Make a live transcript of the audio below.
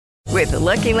With the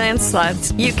Lucky Land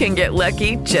Slots, you can get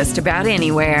lucky just about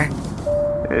anywhere.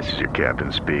 This is your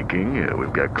captain speaking.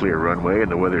 We've got clear runway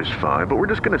and the weather's fine, but we're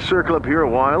just going to circle up here a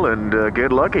while and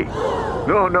get lucky.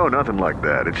 No, nothing like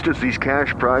that. It's just these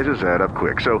cash prizes add up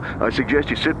quick. So I suggest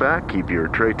you sit back, keep your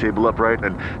tray table upright,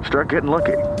 and start getting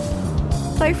lucky.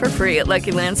 Play for free at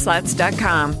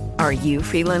LuckyLandSlots.com. Are you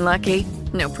feeling lucky?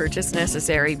 No purchase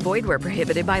necessary. Void where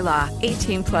prohibited by law.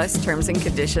 18+ terms and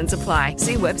conditions apply.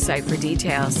 See website for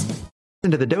details.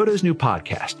 Listen to the Dodo's new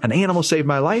podcast, An Animal Saved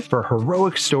My Life, for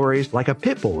heroic stories like a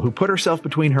pit bull who put herself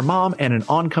between her mom and an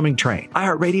oncoming train.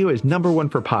 iHeartRadio is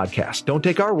 #1 for podcasts. Don't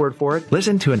take our word for it.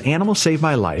 Listen to An Animal Saved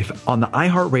My Life on the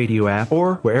iHeartRadio app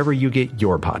or wherever you get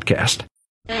your podcast.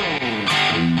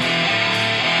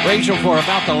 Rachel, for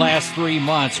about the last 3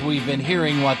 months, we've been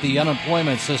hearing what the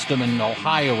unemployment system in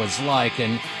Ohio is like.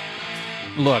 And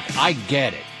look, I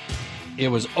get it. It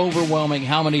was overwhelming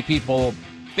how many people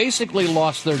basically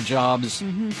lost their jobs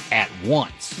at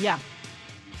once. Yeah.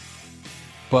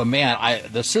 But man,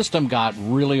 the system got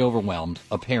really overwhelmed,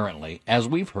 apparently, as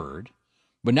we've heard.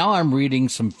 But now I'm reading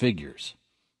some figures.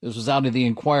 This was out of the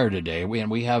Inquirer today, and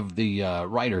we have the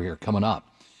writer here coming up.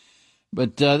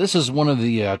 But this is one of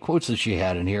the quotes that she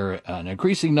had in here. An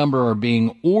increasing number are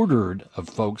being ordered of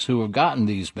folks who have gotten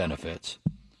these benefits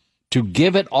to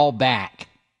give it all back.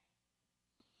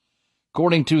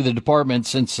 According to the department,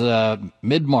 since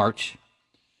mid-March,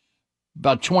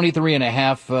 about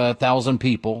 23,500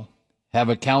 people have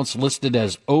accounts listed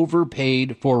as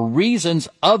overpaid for reasons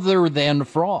other than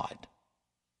fraud.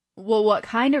 Well, what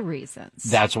kind of reasons?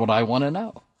 That's what I want to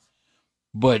know.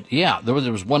 But, yeah, there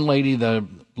was one lady, the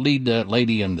lead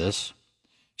lady in this.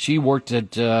 She worked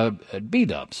at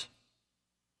B-Dubs.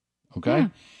 Okay? Yeah.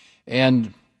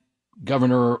 And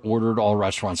governor ordered all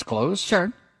restaurants closed.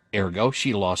 Sure. Ergo,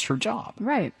 she lost her job.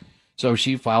 Right. So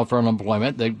she filed for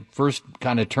unemployment. They first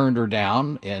kind of turned her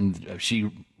down, and she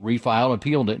refiled,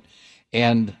 appealed it,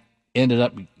 and ended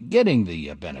up getting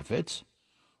the benefits.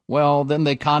 Well, then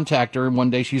they contact her, and one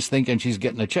day she's thinking she's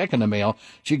getting a check in the mail.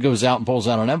 She goes out and pulls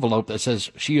out an envelope that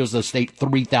says she owes the state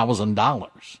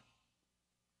 $3,000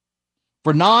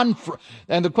 for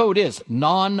and the quote is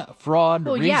non-fraud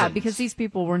reasons. Yeah, because these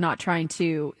people were not trying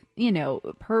to,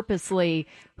 purposely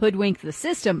hoodwink the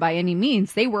system by any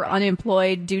means. They were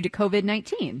unemployed due to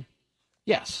COVID-19.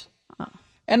 Yes.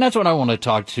 And that's what I want to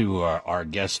talk to our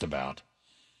guest about.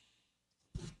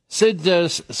 Sid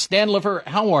Standlifer,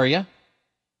 how are you?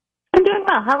 I'm doing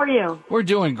well. How are you? We're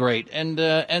doing great.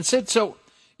 And Sid, so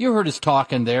you heard us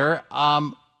talking there.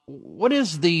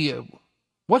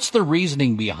 What's the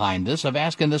reasoning behind this of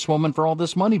asking this woman for all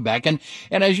this money back? And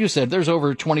as you said, there's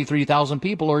over 23,000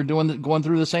 people who are going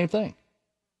through the same thing.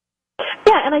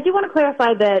 Yeah, and I do want to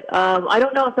clarify that I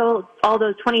don't know if all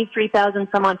those 23,000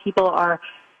 some odd people are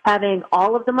having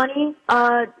all of the money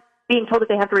being told that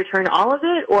they have to return all of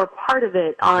it or part of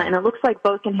it, and it looks like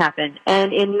both can happen.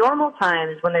 And in normal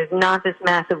times, when there's not this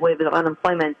massive wave of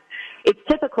unemployment, it's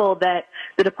typical that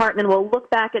the department will look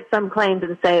back at some claims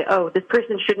and say, oh, this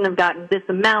person shouldn't have gotten this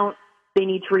amount. They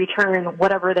need to return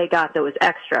whatever they got that was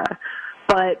extra.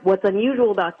 But what's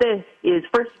unusual about this is,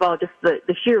 first of all, just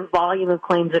the sheer volume of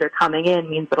claims that are coming in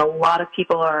means that a lot of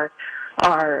people are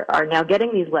now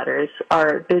getting these letters.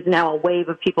 There's now a wave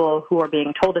of people who are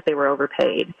being told that they were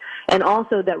overpaid. And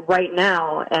also that right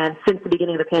now, and since the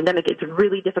beginning of the pandemic, it's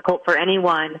really difficult for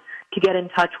anyone to get in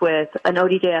touch with an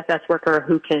ODJFS worker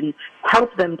who can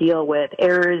help them deal with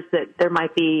errors that there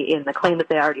might be in the claim that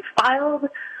they already filed.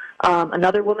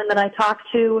 Another woman that I talked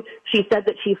to, she said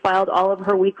that she filed all of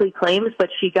her weekly claims, but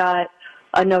she got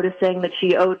a notice saying that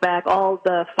she owed back all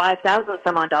the $5,000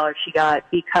 some odd dollars she got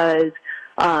because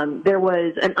there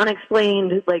was an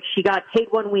unexplained, she got paid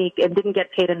one week and didn't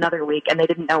get paid another week, and they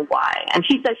didn't know why. And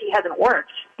she said she hasn't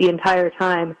worked the entire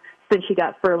time since she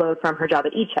got furloughed from her job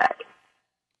at eCheck.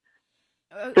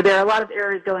 So there are a lot of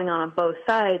errors going on both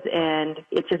sides, and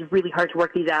it's just really hard to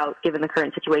work these out given the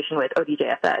current situation with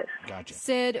ODJFS. Gotcha.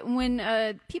 Sid,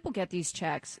 when people get these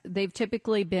checks, they've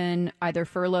typically been either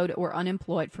furloughed or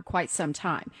unemployed for quite some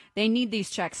time. They need these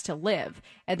checks to live,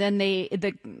 and then the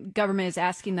government is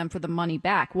asking them for the money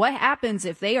back. What happens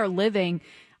if they are living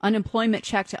unemployment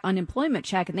check to unemployment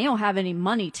check and they don't have any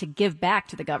money to give back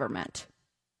to the government?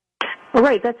 All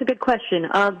right, that's a good question.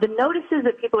 The notices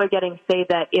that people are getting say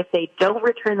that if they don't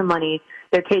return the money,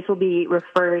 their case will be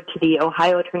referred to the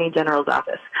Ohio Attorney General's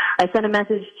office. I sent a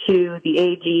message to the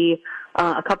AG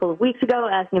a couple of weeks ago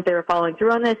asking if they were following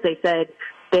through on this. They said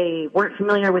they weren't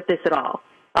familiar with this at all.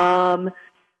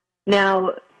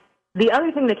 Now, the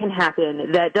other thing that can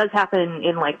happen, that does happen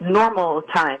in normal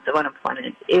times of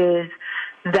unemployment, is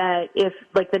that if,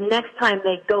 like, the next time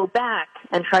they go back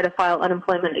and try to file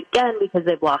unemployment again because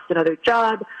they've lost another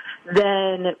job,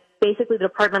 then basically the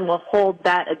department will hold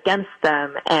that against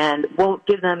them and won't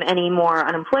give them any more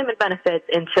unemployment benefits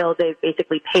until they've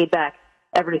basically paid back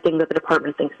everything that the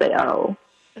department thinks they owe.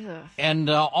 And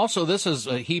also, this is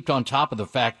heaped on top of the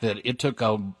fact that it took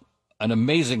an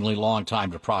amazingly long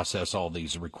time to process all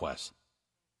these requests.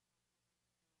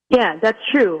 Yeah, that's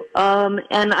true.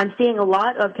 And I'm seeing a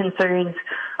lot of concerns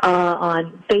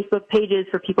on Facebook pages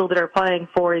for people that are applying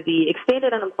for the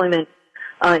expanded unemployment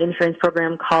insurance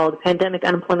program called Pandemic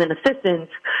Unemployment Assistance,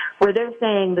 where they're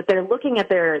saying that they're looking at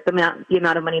the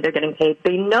amount of money they're getting paid.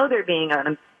 They know they're being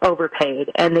overpaid,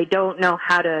 and they don't know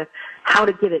how to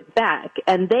give it back.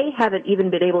 And they haven't even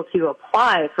been able to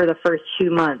apply for the first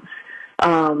 2 months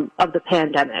of the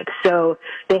pandemic. So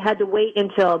they had to wait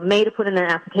until May to put in their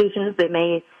applications. They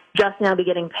may just now be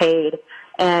getting paid,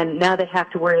 and now they have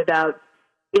to worry about,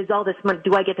 is all this money,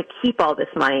 do I get to keep all this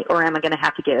money, or am I going to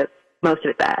have to give most of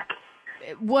it back?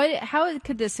 How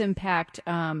could this impact,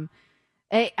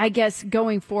 I guess,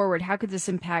 going forward, how could this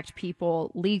impact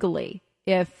people legally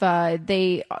if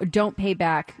they don't pay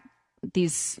back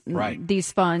these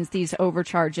funds, these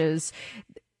overcharges?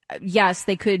 Yes,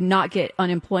 they could not get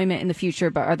unemployment in the future,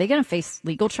 but are they going to face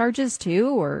legal charges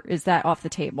too, or is that off the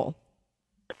table?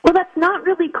 Well, that's not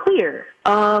really clear.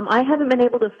 I haven't been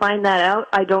able to find that out.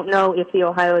 I don't know if the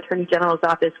Ohio Attorney General's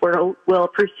office will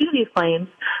pursue these claims,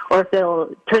 or if they'll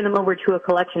turn them over to a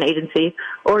collection agency,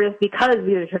 or if, because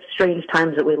these are strange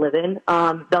times that we live in,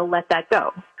 they'll let that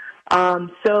go.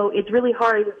 So it's really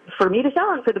hard for me to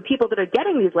tell, and for the people that are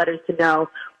getting these letters to know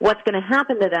what's going to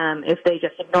happen to them if they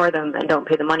just ignore them and don't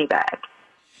pay the money back.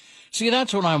 See,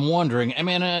 that's what I'm wondering. I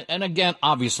mean, and again,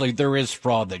 obviously, there is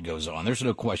fraud that goes on. There's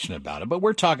no question about it. But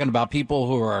we're talking about people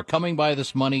who are coming by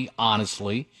this money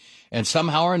honestly, and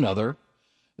somehow or another,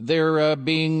 they're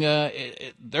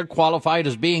they're qualified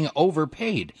as being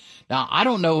overpaid. Now, I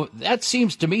don't know. That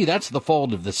seems to me that's the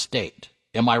fault of the state.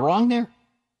 Am I wrong there?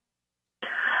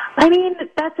 I mean,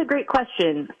 that's a great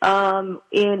question.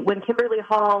 When Kimberly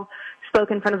Hall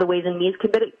spoke in front of the Ways and Means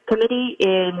Committee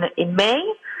in May,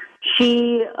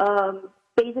 she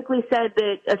basically said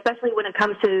that, especially when it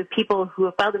comes to people who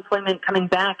have filed employment coming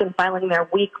back and filing their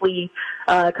weekly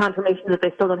confirmation that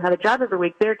they still don't have a job every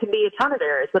week, there can be a ton of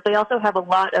errors. But they also have a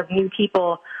lot of new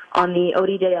people on the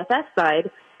ODJFS side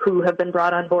who have been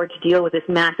brought on board to deal with this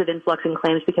massive influx in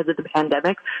claims because of the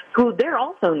pandemic, who they're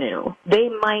also new. They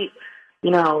might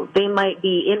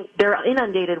be they're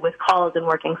inundated with calls and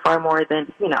working far more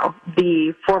than,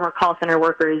 the former call center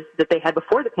workers that they had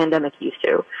before the pandemic used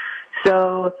to.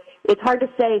 So it's hard to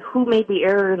say who made the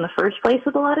error in the first place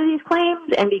with a lot of these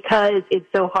claims, and because it's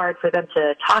so hard for them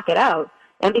to talk it out,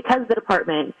 and because the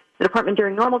department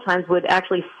during normal times would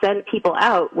actually send people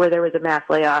out where there was a mass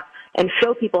layoff and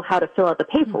show people how to fill out the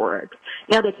paperwork.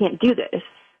 Now they can't do this.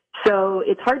 So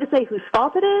it's hard to say whose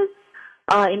fault it is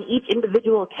in each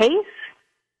individual case.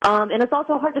 And it's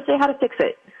also hard to say how to fix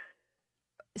it.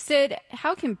 Sid,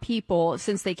 how can people,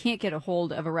 since they can't get a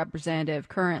hold of a representative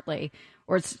currently,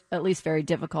 or it's at least very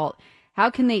difficult, how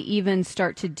can they even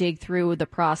start to dig through the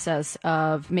process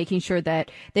of making sure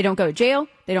that they don't go to jail,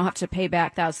 they don't have to pay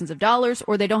back thousands of dollars,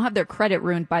 or they don't have their credit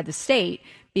ruined by the state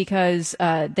because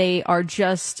they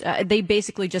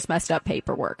basically just messed up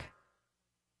paperwork?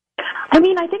 I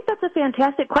mean, I think that's a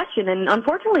fantastic question, and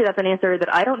unfortunately that's an answer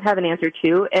that I don't have an answer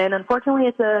to, and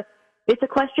unfortunately it's a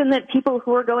question that people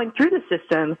who are going through the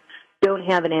system don't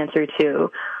have an answer to.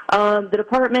 The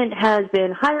department has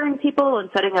been hiring people and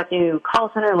setting up new call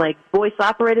center, like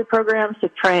voice-operated programs to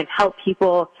try and help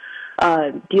people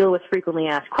deal with frequently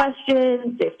asked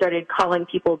questions. They've started calling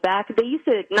people back. They used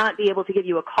to not be able to give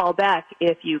you a call back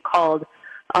if you called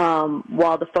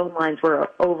while the phone lines were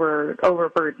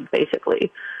overburdened,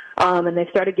 basically. And they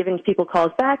started giving people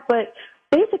calls back, but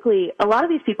basically, a lot of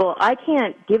these people, I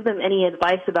can't give them any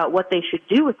advice about what they should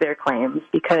do with their claims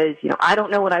because, I don't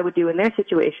know what I would do in their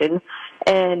situation.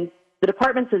 And the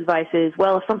department's advice is,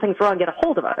 well, if something's wrong, get a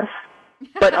hold of us.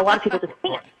 But a lot of people just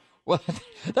can't. Well,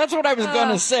 that's what I was going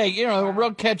to say. A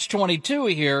real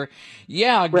catch-22 here.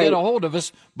 Yeah, get a hold of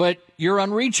us, but you're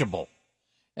unreachable.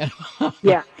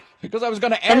 Yeah. Because I was going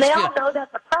to ask you. And they you, all know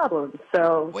that's a problem,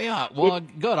 so. Well, yeah,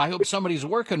 good. I hope somebody's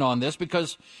working on this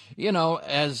because,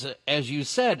 as you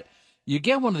said, you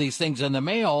get one of these things in the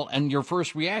mail and your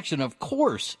first reaction, of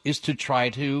course, is to try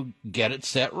to get it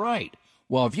set right.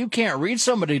 Well, if you can't reach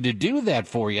somebody to do that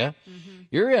for you,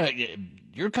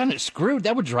 you're kind of screwed.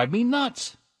 That would drive me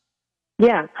nuts.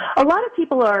 Yeah. A lot of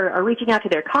people are reaching out to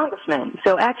their congressmen.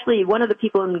 So actually, one of the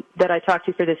people that I talked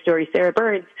to for this story, Sarah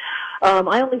Burns,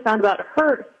 I only found about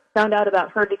her found out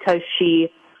about her because she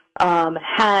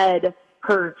had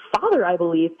her father, I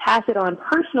believe, pass it on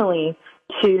personally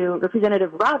to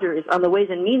Representative Rogers on the Ways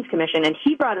and Means Commission, and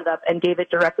he brought it up and gave it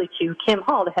directly to Kim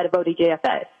Hall, the head of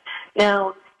ODJFS.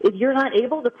 Now, if you're not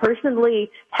able to personally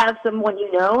have someone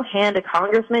you know hand a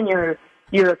congressman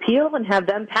your appeal and have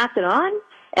them pass it on,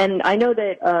 and I know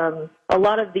that a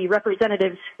lot of the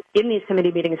representatives in these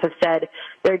committee meetings have said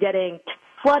they're getting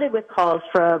flooded with calls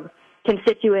from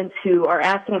constituents who are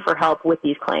asking for help with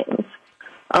these claims.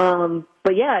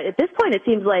 But yeah, at this point, it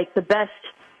seems like the best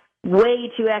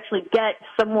way to actually get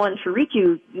someone to reach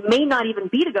you may not even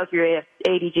be to go through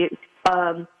ADG,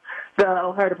 the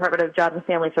Ohio Department of Jobs and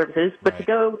Family Services, but to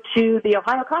go to the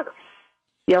Ohio Congress,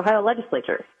 the Ohio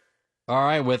legislature. All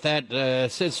right. With that,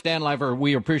 Sid Standlifer,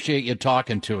 we appreciate you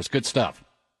talking to us. Good stuff.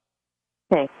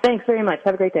 Okay. Thanks very much.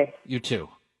 Have a great day. You too.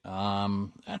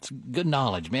 That's good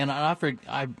knowledge, man.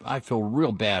 I feel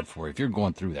real bad for you if you're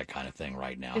going through that kind of thing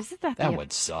right now. Isn't that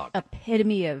would suck.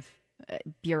 Epitome of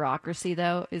bureaucracy,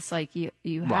 though? It's like you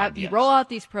roll out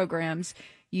these programs,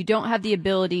 you don't have the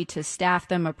ability to staff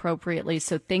them appropriately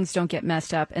so things don't get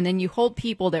messed up, and then you hold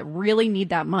people that really need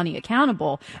that money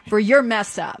accountable for your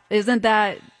mess up. Isn't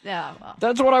that? Yeah, well.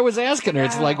 That's what I was asking her.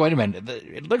 It's like, wait a minute.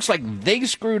 It looks like they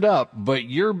screwed up, but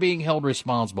you're being held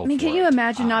responsible for it. Can you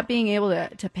imagine not being able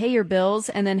to pay your bills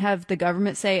and then have the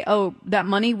government say, oh, that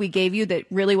money we gave you that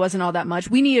really wasn't all that much,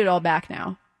 we need it all back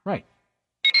now. Right.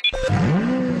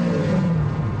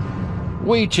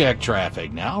 We check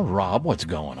traffic now. Rob, what's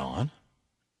going on?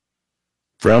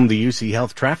 From the UC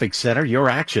Health Traffic Center, your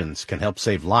actions can help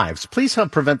save lives. Please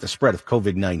help prevent the spread of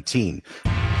COVID-19.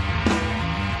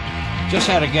 Just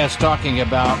had a guest talking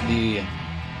about the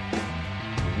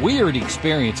weird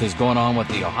experiences going on with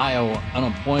the Ohio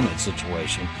unemployment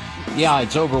situation. Yeah,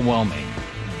 it's overwhelming.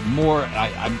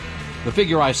 The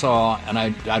figure I saw, and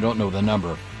I don't know the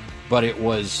number, but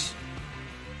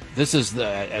this is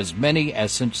as many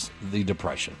as since the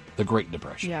Depression, the Great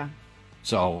Depression. Yeah.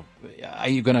 So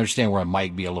you can understand where it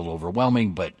might be a little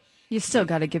overwhelming, but you still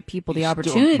got to give people the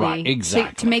opportunity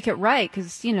to make it right,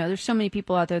 because there's so many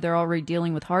people out there, they're already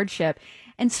dealing with hardship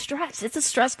and stress. It's a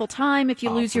stressful time if you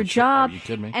lose your job. Are you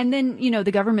kidding me? And then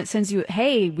the government sends you,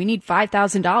 hey, we need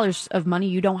 $5,000 of money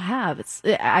you don't have.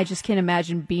 I just can't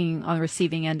imagine being on the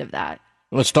receiving end of that.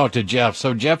 Let's talk to Jeff.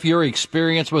 So Jeff, your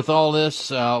experience with all this,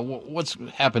 what's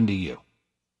happened to you?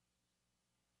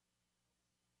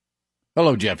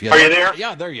 Hello, Jeff. Are you there?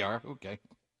 Yeah, there you are. Okay.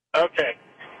 Okay.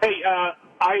 Hey,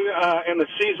 I am a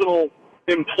seasonal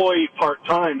employee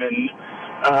part-time, and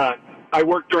I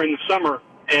work during the summer,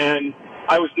 and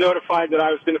I was notified that I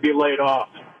was going to be laid off.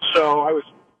 So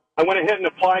I went ahead and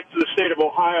applied to the state of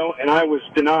Ohio, and I was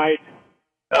denied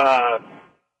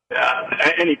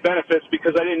any benefits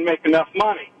because I didn't make enough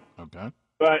money. Okay.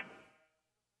 But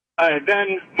I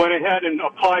then went ahead and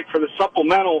applied for the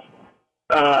supplemental,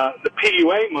 the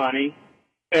PUA money,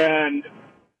 and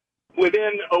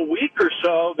within a week or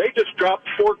so, they just dropped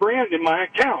 $4,000 in my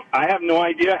account. I have no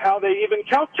idea how they even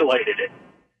calculated it.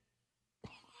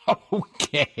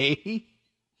 Okay.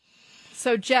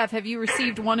 So, Jeff, have you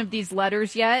received one of these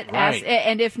letters yet? Right.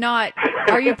 And if not,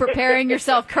 are you preparing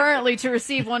yourself currently to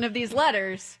receive one of these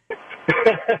letters?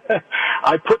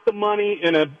 I put the money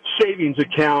in a savings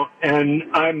account, and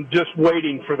I'm just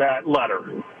waiting for that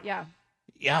letter. Yeah.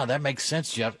 Yeah, that makes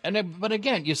sense, Jeff. But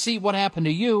again, you see what happened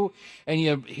to you, and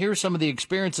you hear some of the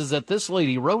experiences that this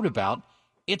lady wrote about.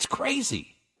 It's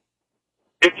crazy.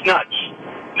 It's nuts.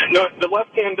 No, the left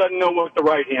hand doesn't know what the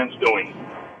right hand's doing.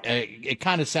 It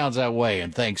kind of sounds that way,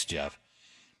 and thanks, Jeff.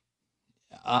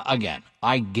 Again,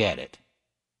 I get it.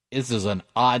 This is an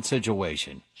odd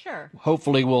situation. Sure.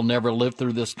 Hopefully we'll never live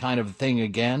through this kind of thing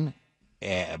again,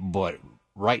 but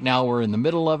right now we're in the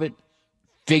middle of it.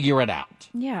 Figure it out.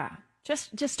 Yeah.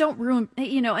 Just don't ruin,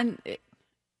 and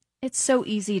it's so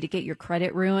easy to get your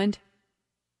credit ruined.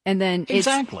 And then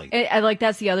exactly.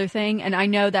 That's the other thing. And I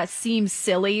know that seems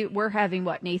silly. We're having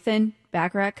Nathan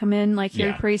Bachrach come in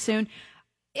here pretty soon.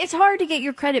 It's hard to get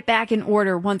your credit back in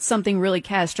order once something really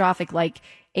catastrophic like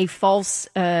a false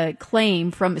claim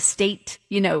from a state,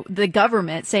 the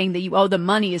government saying that you owe the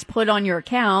money is put on your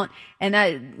account, and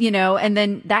that, and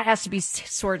then that has to be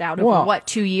sorted out over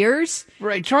 2 years?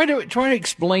 Right. Try to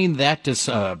explain that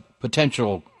to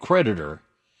potential creditor.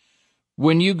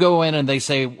 When you go in and they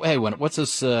say, hey, what's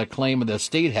this claim the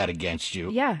state had against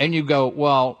you? Yeah. And you go,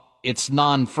 well, it's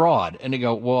non-fraud. And they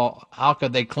go, well, how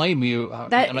could they claim you? How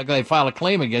could they file a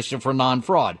claim against you for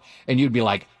non-fraud? And you'd be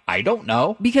like, I don't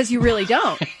know. Because you really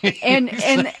don't. And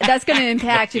that's going to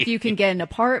impact if you can get an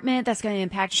apartment. That's going to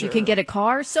impact if you can get a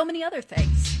car. So many other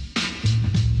things.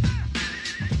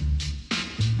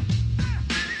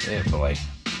 Hey, boy.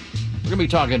 We're going to be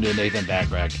talking to Nathan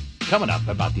Bachrach coming up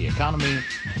about the economy.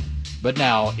 But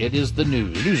now it is the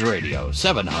News Radio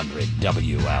 700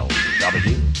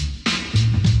 WLW.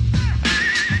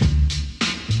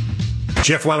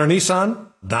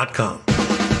 JeffWeilerNissan.com.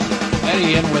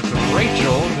 Eddie in with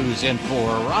Rachel, who's in for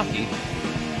Rocky.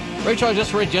 Rachel, I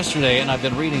just read yesterday, and I've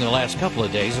been reading the last couple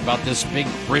of days about this big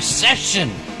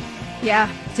recession.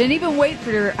 Yeah, didn't even wait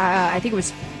for, I think it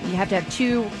was, you have to have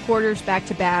 2 quarters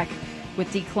back-to-back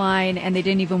with decline, and they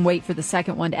didn't even wait for the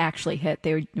second one to actually hit.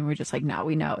 They were just like, no,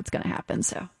 we know it's going to happen,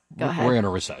 so go ahead. We're in a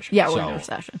recession. Yeah, we're in a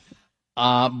recession.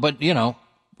 But, you know,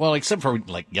 well, except for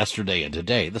like yesterday and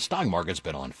today, the stock market's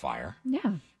been on fire.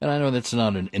 Yeah. And I know that's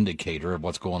not an indicator of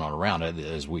what's going on around it,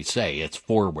 as we say. It's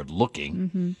forward-looking.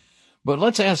 Mm-hmm. But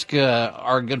let's ask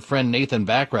our good friend Nathan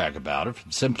Bachrach about it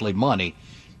from Simply Money.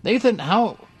 Nathan,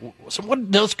 so what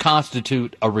does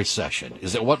constitute a recession?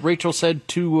 Is it what Rachel said,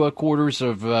 2 quarters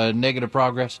of negative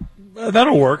progress?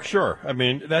 That'll work, sure. I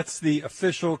mean, that's the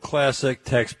official classic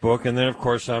textbook. And then, of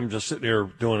course, I'm just sitting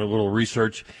here doing a little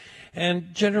research.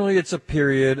 And generally, it's a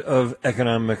period of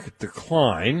economic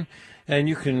decline. And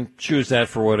you can choose that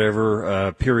for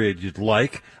whatever period you'd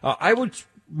like. I would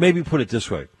maybe put it this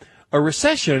way. A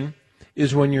recession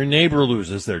is when your neighbor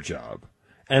loses their job.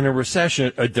 And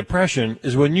a depression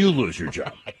is when you lose your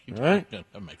job, right?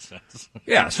 That makes sense.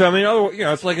 Yeah, so I mean,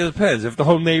 it's like it depends. If the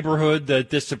whole neighborhood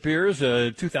disappears,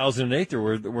 2008, there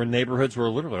were neighborhoods where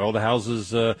literally all the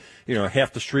houses,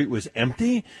 half the street was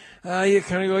empty. You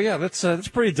kind of go, yeah, that's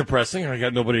pretty depressing. I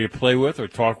got nobody to play with or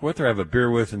talk with or have a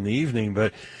beer with in the evening.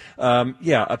 But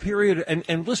a period.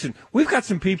 And listen, we've got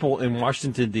some people in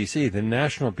Washington D.C., the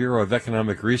National Bureau of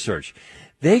Economic Research.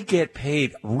 They get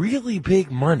paid really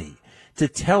big money to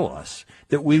tell us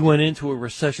that we went into a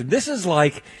recession. This is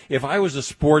like if I was a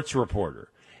sports reporter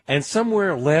and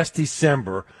somewhere last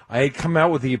December I had come out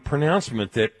with the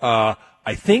pronouncement that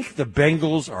I think the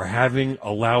Bengals are having a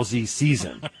lousy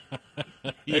season.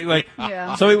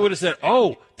 Somebody would have said,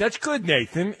 "Oh, that's good,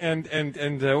 Nathan. And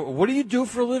what do you do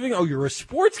for a living? Oh, you're a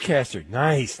sportscaster.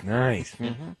 Nice.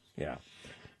 Mm-hmm. Yeah.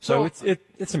 So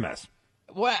it's a mess.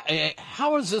 Well,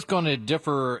 how is this going to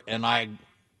differ? And I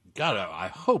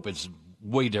hope it's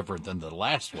way different than the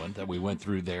last one that we went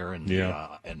through there in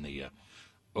the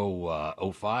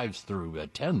 05s through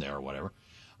 10 there or whatever.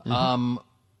 Mm-hmm.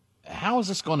 How is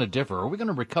this going to differ? Are we going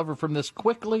to recover from this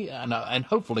quickly? And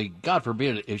hopefully, God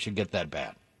forbid, it should get that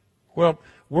bad. Well,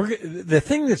 the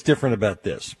thing that's different about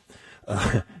this,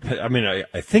 I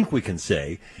think we can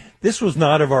say this was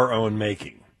not of our own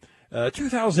making.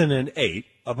 2008,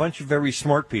 a bunch of very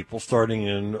smart people starting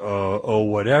in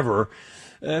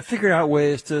figured out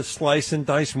ways to slice and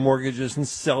dice mortgages and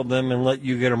sell them and let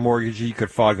you get a mortgage. You could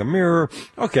fog a mirror.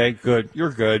 Okay, good. You're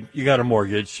good. You got a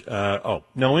mortgage.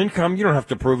 No income. You don't have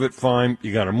to prove it. Fine.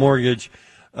 You got a mortgage.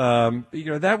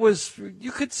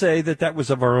 You could say that was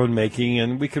of our own making,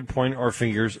 and we could point our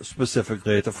fingers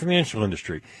specifically at the financial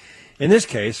industry. In this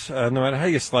case, no matter how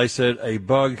you slice it, a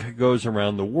bug goes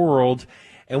around the world.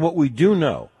 And what we do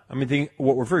know,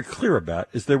 what we're very clear about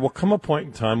is there will come a point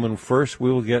in time when first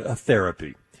we will get a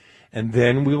therapy, and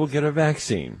then we will get a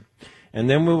vaccine, and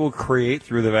then we will create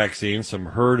through the vaccine some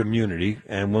herd immunity.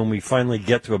 And when we finally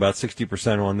get to about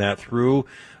 60% on that through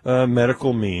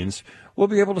medical means, we'll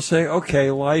be able to say, okay,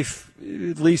 life,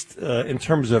 at least in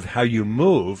terms of how you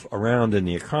move around in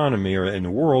the economy or in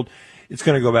the world, it's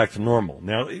going to go back to normal.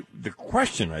 Now, the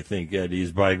question, I think, Eddie,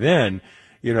 is by then,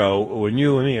 when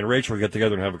you and me and Rachel get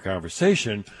together and have a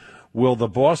conversation, will the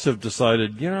boss have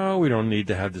decided, we don't need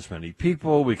to have this many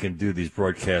people. We can do these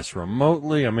broadcasts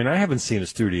remotely. I haven't seen a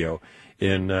studio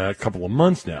in a couple of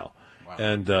months now. Wow.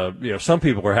 And, some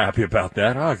people are happy about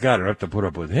that. Oh, God, I don't have to put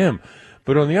up with him.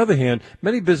 But on the other hand,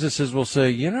 many businesses will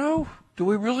say, do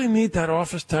we really need that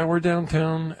office tower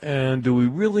downtown? And do we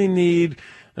really need...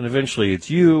 And eventually it's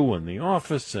you and the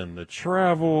office and the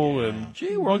travel and,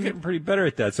 we're all getting pretty better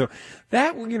at that. So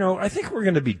that, I think we're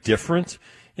going to be different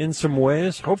in some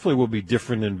ways. Hopefully we'll be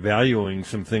different in valuing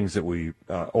some things that we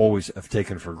always have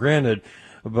taken for granted.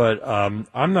 But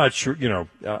I'm not sure,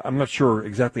 I'm not sure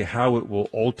exactly how it will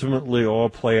ultimately all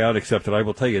play out, except that I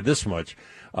will tell you this much.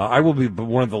 I will be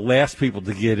one of the last people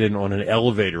to get in on an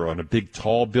elevator on a big,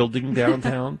 tall building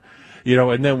downtown.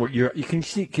 And then you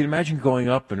can imagine going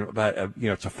up and about,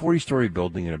 it's a 40-story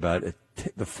building and about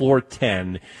the floor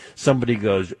 10, somebody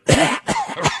goes,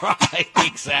 Right,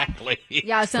 exactly.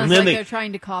 Yeah, it sounds like they're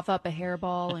trying to cough up a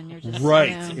hairball, and you're just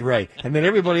right. And then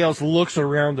everybody else looks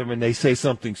around them and they say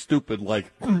something stupid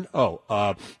like,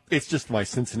 it's just my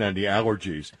Cincinnati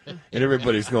allergies. And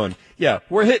everybody's going, yeah,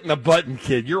 we're hitting a button,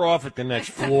 kid. You're off at the next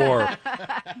floor.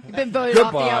 You've been voted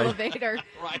off the elevator.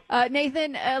 Right.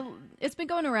 Nathan, it's been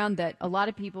going around that a lot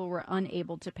of people were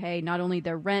unable to pay not only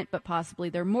their rent, but possibly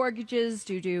their mortgages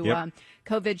due to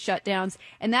COVID shutdowns.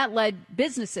 And that led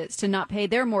businesses to not pay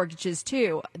their mortgages,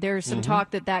 too. There's some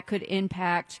talk that could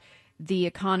impact the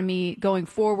economy going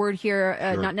forward here,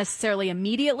 not necessarily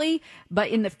immediately, but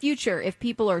in the future, if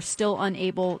people are still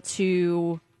unable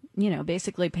to,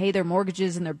 basically pay their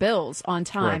mortgages and their bills on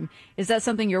time. Right. Is that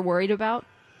something you're worried about?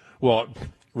 Well,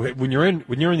 when you're in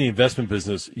the investment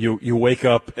business, you wake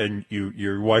up and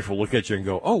your wife will look at you and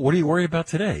go, "Oh, what are you worried about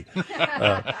today?"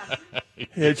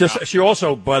 She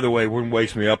also, by the way,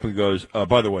 wakes me up and goes,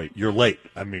 "By the way, you're late.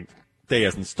 I mean, day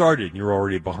hasn't started and you're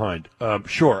already behind."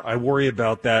 Sure, I worry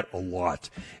about that a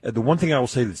lot. The one thing I will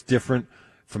say that's different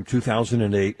from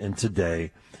 2008 and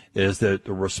today is that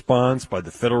the response by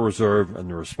the Federal Reserve and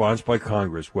the response by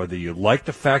Congress, whether you like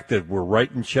the fact that we're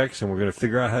writing checks and we're going to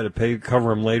figure out how to cover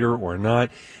them later or not,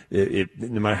 no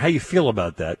matter how you feel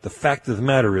about that, the fact of the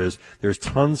matter is there's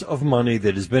tons of money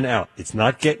that has been out. It's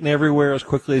not getting everywhere as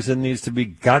quickly as it needs to be.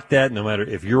 Got that? No matter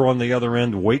if you're on the other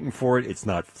end waiting for it, it's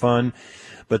not fun.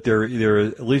 But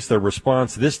at least their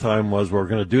response this time was, we're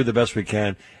going to do the best we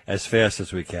can as fast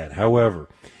as we can. However,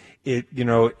 at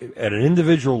an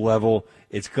individual level,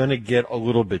 it's going to get a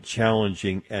little bit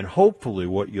challenging, and hopefully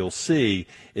what you'll see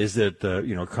is that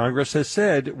Congress has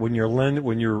said when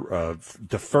you're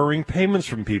deferring payments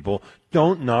from people,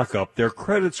 don't knock up their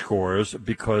credit scores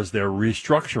because they're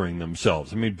restructuring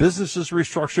themselves. I mean, businesses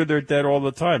restructure their debt all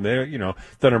the time. They're,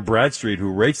 Dun & Bradstreet,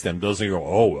 who rates them, doesn't go,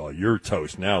 "Oh, well, you're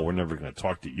toast now. We're never going to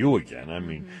talk to you again." I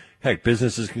mean, heck,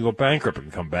 businesses can go bankrupt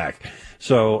and come back.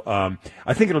 So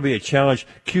I think it'll be a challenge.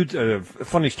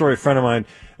 Funny story, a friend of mine,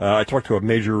 I talked to a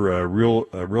major real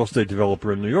estate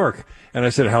developer in New York, and I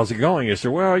said, "How's it going?" He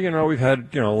said, "Well, we've had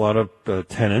a lot of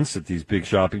tenants at these big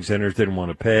shopping centers didn't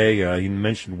want to pay." He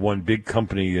mentioned one big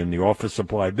company in the office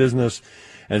supply business,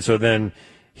 and so then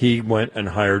he went and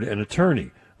hired an attorney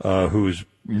whose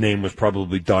name was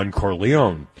probably Don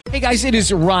Corleone. Hey guys, it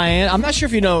is Ryan. I'm not sure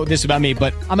if you know this about me,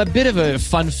 but I'm a bit of a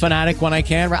fun fanatic when I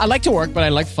can. I like to work, but I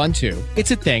like fun too.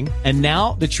 It's a thing. And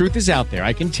now the truth is out there.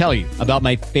 I can tell you about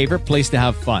my favorite place to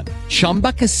have fun.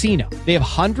 Chumba Casino. They have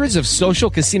hundreds of social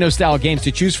casino style games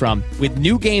to choose from with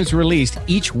new games released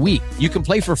each week. You can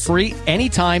play for free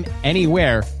anytime,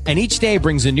 anywhere. And each day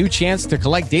brings a new chance to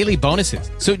collect daily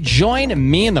bonuses. So join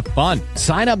me in the fun.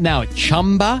 Sign up now at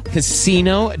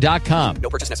ChumbaCasino.com. No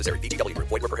purchase necessary. VGW.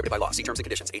 Void where prohibited by law. See terms and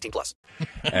conditions. 18+.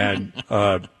 And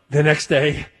the next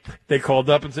day, they called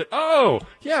up and said, "Oh,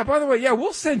 yeah, by the way,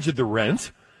 we'll send you the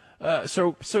rent."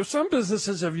 So some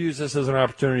businesses have used this as an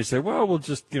opportunity to say, "Well, we'll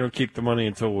just keep the money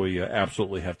until we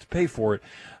absolutely have to pay for it."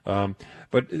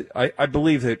 But I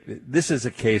believe that this is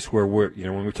a case where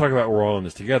when we talk about we're all in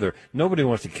this together, nobody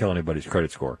wants to kill anybody's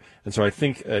credit score. And so I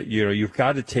think, you've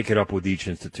got to take it up with each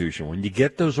institution. When you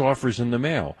get those offers in the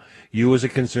mail, you as a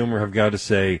consumer have got to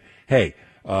say, "Hey,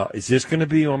 is this going to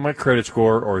be on my credit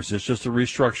score, or is this just a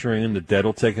restructuring and the debt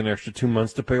will take an extra 2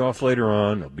 months to pay off later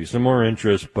on? There'll be some more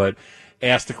interest," but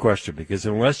ask the question, because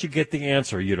unless you get the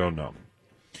answer, you don't know.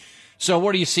 So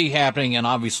what do you see happening? And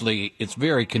obviously it's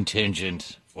very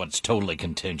contingent. Well, it's totally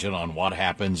contingent on what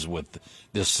happens with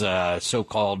this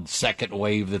so-called second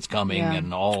wave that's coming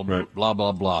and all blah,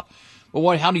 blah, blah.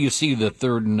 But how do you see the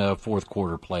third and fourth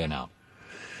quarter playing out?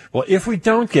 Well, if we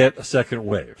don't get a second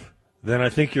wave, then I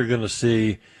think you're going to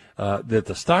see that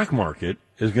the stock market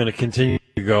is going to continue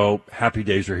to go, happy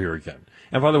days are here again.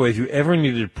 And by the way, if you ever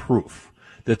needed proof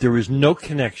that there is no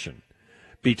connection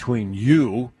between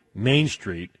you, Main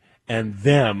Street, and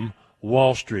them,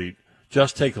 Wall Street,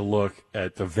 just take a look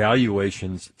at the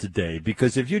valuations today.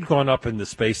 Because if you'd gone up in the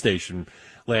space station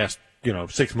last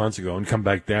 6 months ago and come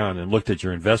back down and looked at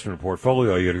your investment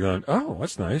portfolio, you'd have gone, "Oh,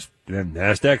 that's nice." Then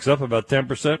NASDAQ's up about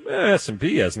 10%.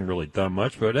 S&P hasn't really done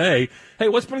much, but hey,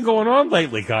 what's been going on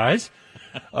lately, guys?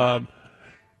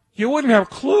 You wouldn't have a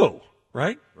clue,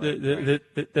 right? The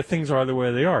things are the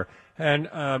way they are. And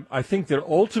I think that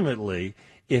ultimately,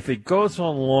 if it goes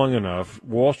on long enough,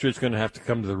 Wall Street's going to have to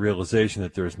come to the realization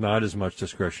that there's not as much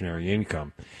discretionary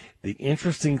income. The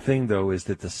interesting thing, though, is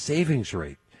that the savings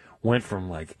rate went from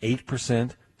like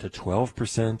 8% to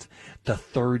 12% to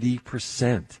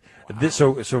 30%.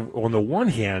 So on the one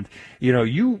hand,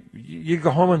 you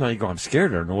go home and you go, I'm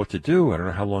scared. I don't know what to do. I don't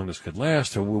know how long this could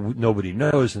last. Nobody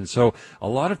knows. And so a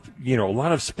lot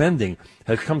of spending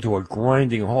has come to a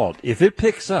grinding halt. If it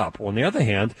picks up, on the other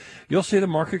hand, you'll see the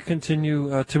market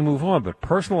continue to move on. But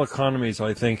personal economies,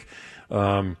 I think,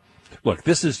 look,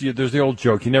 there's the old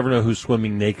joke. You never know who's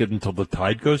swimming naked until the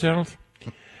tide goes out.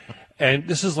 And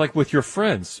this is like with your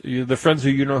friends, the friends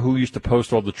who who used to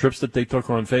post all the trips that they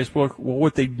took on Facebook. Well,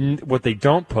 what they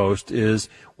don't post is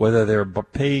whether they're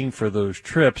paying for those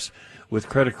trips with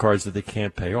credit cards that they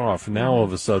can't pay off. And now all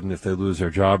of a sudden, if they lose their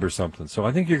job or something, so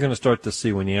I think you're going to start to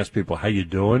see when you ask people how you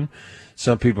doing,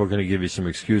 some people are going to give you some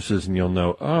excuses, and you'll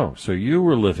know, oh, so you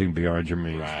were living beyond your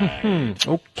means. Right.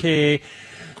 Okay.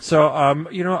 So, I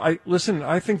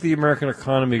think the American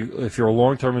economy, if you're a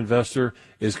long-term investor,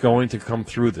 is going to come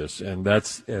through this, and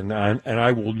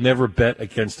I will never bet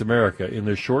against America. In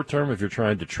the short term, if you're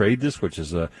trying to trade this, which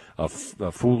is a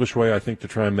foolish way, I think, to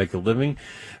try and make a living,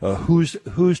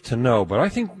 who's to know? But I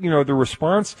think, the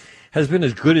response has been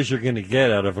as good as you're going to get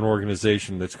out of an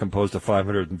organization that's composed of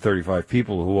 535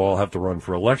 people who all have to run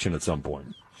for election at some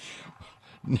point.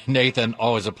 Nathan,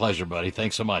 always a pleasure, buddy.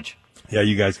 Thanks so much. Yeah,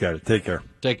 you guys got it. Take care.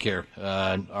 Take care.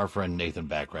 Our friend Nathan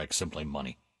Bachrach, Simply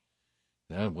Money.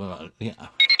 I'm not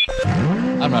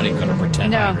even going to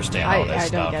pretend I understand all that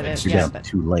stuff. I don't get it. Yeah, but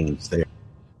 2 lanes there.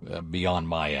 Beyond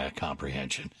my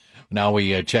comprehension. Now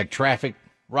we check traffic.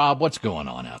 Rob, what's going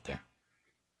on out there?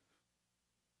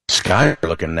 Sky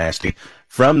looking nasty.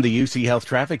 From the UC Health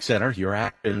Traffic Center, your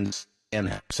actions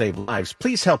can save lives.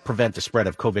 Please help prevent the spread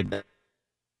of COVID.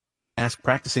 Ask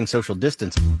practicing social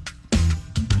distancing.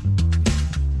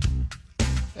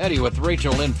 Eddie, with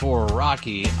Rachel in for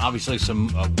Rocky, obviously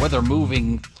some weather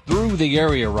moving through the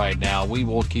area right now. We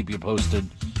will keep you posted.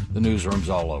 The newsroom's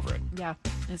all over it. Yeah,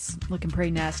 it's looking pretty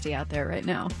nasty out there right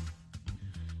now.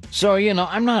 So,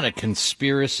 I'm not a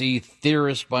conspiracy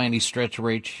theorist by any stretch,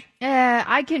 Rach.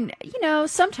 I can,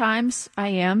 sometimes I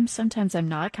am. Sometimes I'm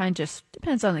not. Kind of just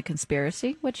depends on the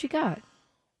conspiracy. What you got?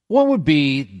 What would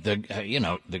be the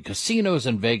casinos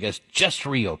in Vegas just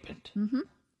reopened? Mm-hmm.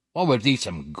 What would be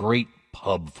some great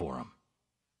pub for them?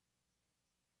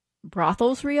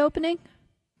 Brothels reopening?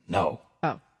 No.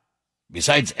 Oh.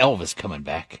 Besides Elvis coming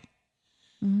back.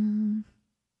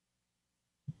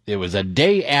 It was a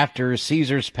day after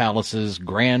Caesar's Palace's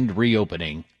grand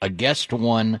reopening. A guest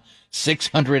won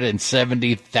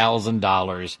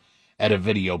 $670,000 at a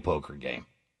video poker game.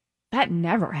 That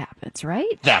never happens,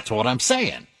 right? That's what I'm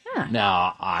saying. Huh.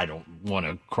 Now, I don't want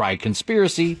to cry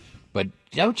conspiracy, but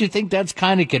don't you think that's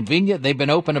kind of convenient? They've been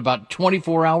open about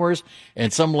 24 hours,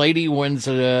 and some lady wins,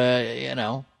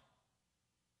 $670?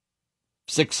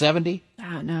 I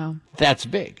don't know. That's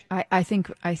big. I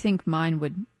think mine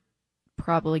would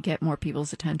probably get more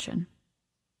people's attention.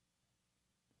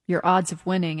 Your odds of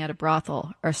winning at a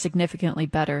brothel are significantly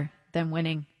better than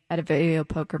winning at a video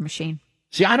poker machine.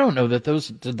 See, I don't know that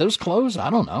did those close? I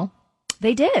don't know.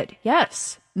 They did,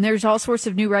 yes. And there's all sorts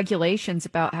of new regulations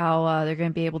about how they're going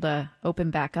to be able to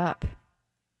open back up.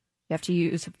 You have to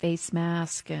use a face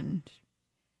mask and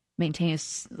maintain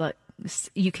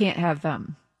you can't have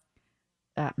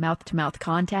mouth-to-mouth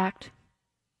contact.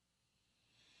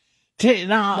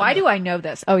 Why do I know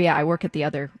this? Oh, yeah, I work at the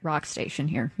other rock station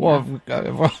here. Well,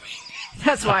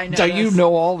 that's why I know so this. You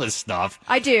know all this stuff.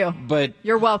 I do. But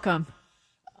you're welcome.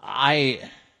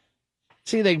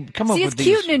 They come up with it's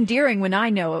cute and endearing when I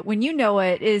know it. When you know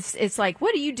it, it's like,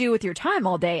 what do you do with your time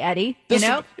all day, Eddie?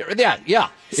 Yeah.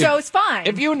 So it's fine.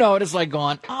 If you know it, it's like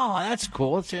going, oh, that's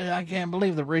cool. I can't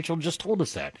believe that Rachel just told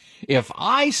us that. If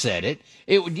I said it,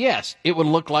 it would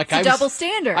look like it's a double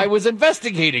standard. I was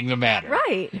investigating the matter.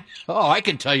 Right. Oh, I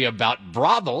can tell you about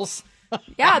brothels.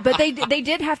 Yeah, but they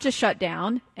did have to shut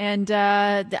down. And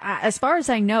as far as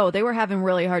I know, they were having a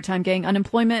really hard time getting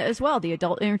unemployment as well, the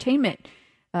adult entertainment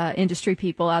industry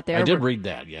people out there. I did read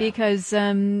that, yeah. Because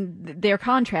they're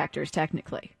contractors,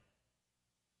 technically.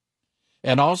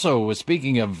 And also,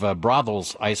 speaking of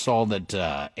brothels, I saw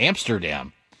that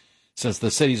Amsterdam, since the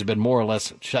city's been more or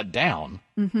less shut down,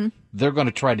 they're going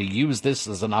to try to use this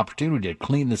as an opportunity to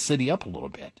clean the city up a little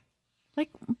bit.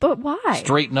 But why?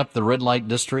 Straighten up the red light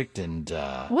district and...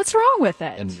 what's wrong with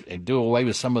it? And do away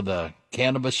with some of the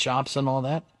cannabis shops and all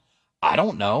that? I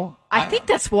don't know. I think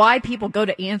that's why people go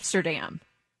to Amsterdam.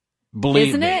 Believe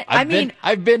Isn't me. it?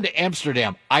 I've been to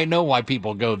Amsterdam. I know why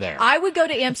people go there. I would go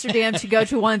to Amsterdam to go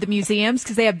to one of the museums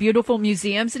because they have beautiful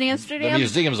museums in Amsterdam. The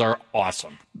museums are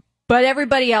awesome. But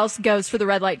everybody else goes for the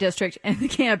red light district and the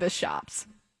cannabis shops.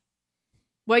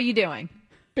 What are you doing?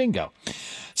 Bingo.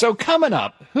 So coming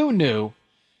up, who knew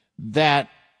that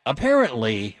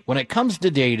apparently, when it comes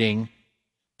to dating,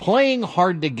 playing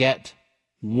hard to get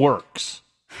works.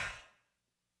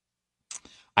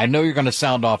 I know you're going to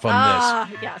sound off on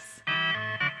this. Yes.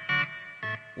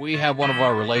 We have one of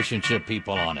our relationship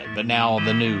people on it, but now on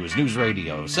the News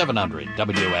Radio, 700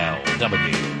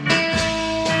 WLW.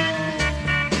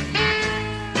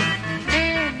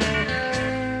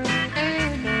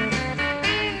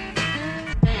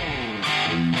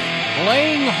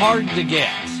 Playing hard to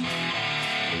get.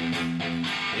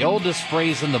 The oldest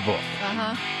phrase in the book.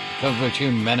 Comes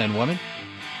between men and women.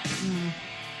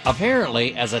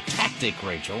 Apparently, as a tactic,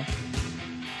 Rachel,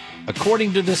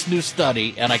 according to this new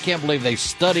study, and I can't believe they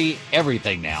study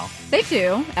everything now. They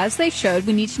do. As they showed,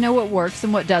 we need to know what works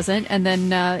and what doesn't. And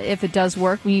then if it does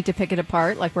work, we need to pick it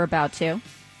apart like we're about to.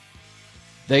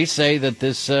 They say that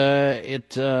this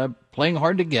playing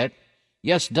hard to get,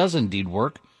 yes, does indeed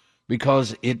work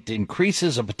because it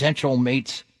increases a potential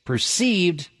mate's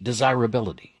perceived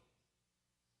desirability.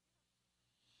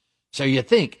 So you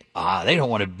think, they don't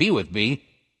want to be with me.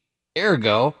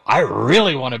 Ergo, I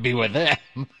really want to be with them.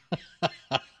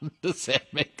 Does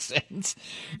that make sense?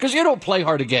 Because you don't play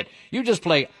hard to get. You just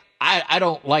play, I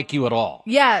don't like you at all.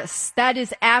 Yes, that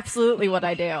is absolutely what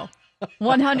I do.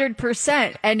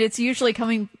 100%. And it's usually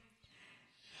coming.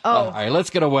 All right, let's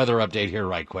get a weather update here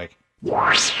right quick.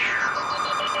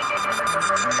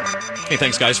 Hey,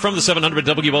 thanks, guys. From the 700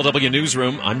 WLW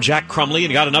Newsroom, I'm Jack Crumley,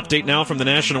 and got an update now from the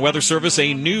National Weather Service,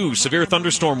 a new severe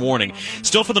thunderstorm warning.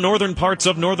 Still for the northern parts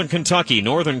of northern Kentucky,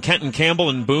 northern Kenton, Campbell,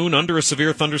 and Boone under a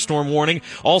severe thunderstorm warning.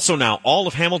 Also now, all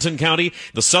of Hamilton County,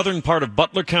 the southern part of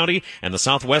Butler County, and the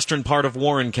southwestern part of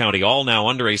Warren County, all now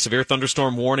under a severe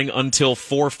thunderstorm warning until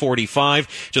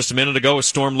 4:45. Just a minute ago, a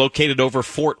storm located over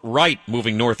Fort Wright,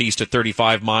 moving northeast at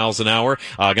 35 miles an hour.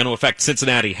 Going to affect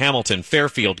Cincinnati, Hamilton,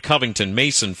 Fairfield, Covington,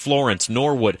 Mason, Florence,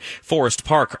 Norwood, Forest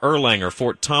Park, Erlanger,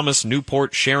 Fort Thomas,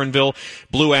 Newport, Sharonville,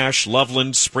 Blue Ash,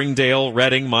 Loveland, Springdale,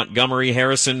 Reading, Montgomery,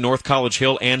 Harrison, North College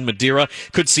Hill, and Madeira.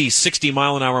 Could see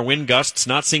 60-mile-an-hour wind gusts.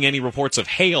 Not seeing any reports of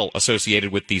hail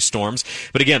associated with these storms.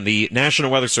 But again, the National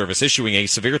Weather Service issuing a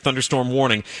severe thunderstorm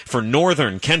warning for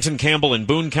northern Kenton, Campbell, and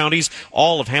Boone counties,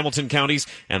 all of Hamilton counties,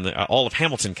 and all of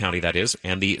Hamilton County, that is,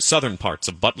 and the southern parts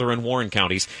of Butler and Warren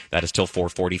counties. That is till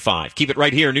 4:45. Keep it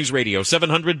right here, News Radio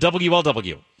 700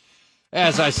 WLW.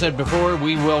 As I said before,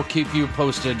 we will keep you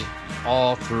posted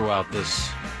all throughout this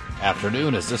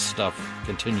afternoon as this stuff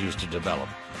continues to develop.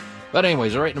 But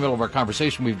anyways, right in the middle of our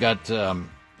conversation, we've got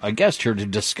a guest here to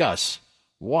discuss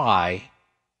why,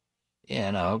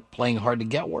 playing hard to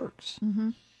get works.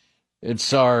 Mm-hmm.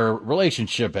 It's our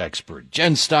relationship expert,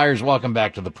 Jen Stiers. Welcome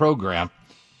back to the program.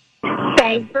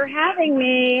 Thanks for having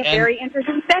me. Very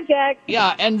interesting subject.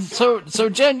 Yeah, and so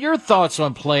Jen, your thoughts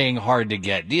on playing hard to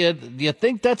get? Do you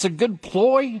think that's a good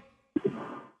ploy?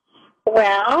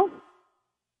 Well,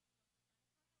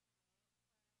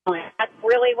 that's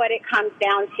really what it comes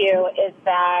down to, is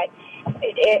that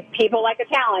people like a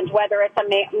challenge, whether it's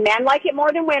men like it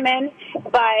more than women,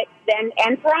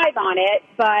 and thrive on it,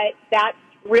 but that's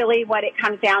really what it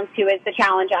comes down to, is the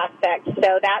challenge aspect.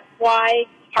 So that's why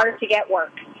hard to get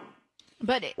works.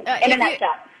 But in a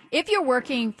nutshell, if you're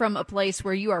working from a place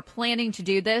where you are planning to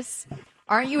do this,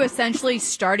 aren't you essentially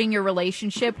starting your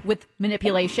relationship with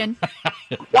manipulation?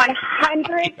 100%.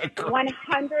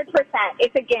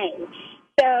 It's a game.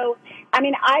 So,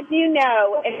 I do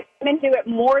know, and women do it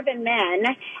more than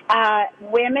men.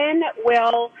 Women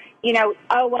will,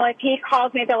 if he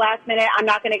calls me at the last minute, I'm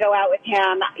not going to go out with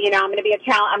him. I'm going to be a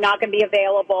challenge. I'm not going to be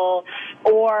available.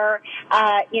 Or,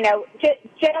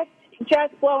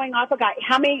 just blowing off a guy.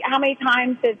 How many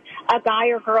times does a guy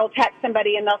or girl text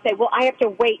somebody and they'll say, well, I have to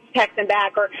wait to text him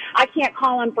back, or I can't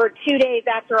call him for 2 days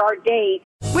after our date.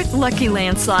 With Lucky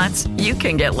Land Slots, you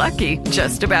can get lucky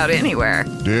just about anywhere.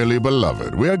 Dearly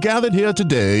beloved, we are gathered here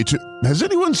today to... Has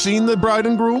anyone seen the bride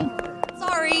and groom?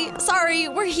 Sorry,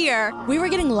 we're here. We were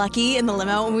getting lucky in the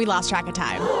limo and we lost track of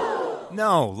time.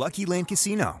 No, Lucky Land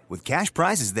Casino, with cash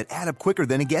prizes that add up quicker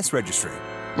than a guest registry.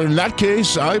 In that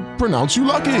case, I pronounce you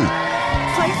lucky.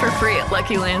 Play for free at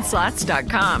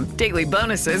LuckyLandSlots.com. Daily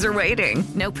bonuses are waiting.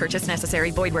 No purchase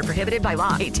necessary. Void where prohibited by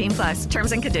law. 18+.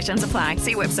 Terms and conditions apply.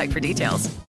 See website for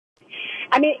details.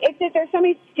 There's so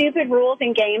many stupid rules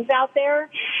and games out there.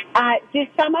 Do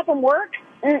some of them work?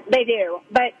 They do.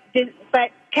 But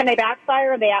can they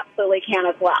backfire? They absolutely can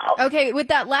as well. Okay, with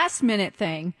that last minute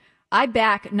thing, I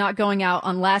back not going out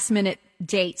on last minute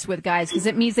dates with guys, because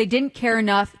it means they didn't care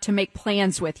enough to make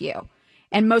plans with you.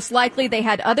 And most likely they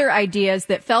had other ideas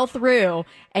that fell through,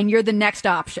 and you're the next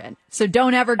option. So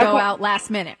don't ever go out last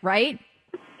minute, right?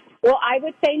 Well, I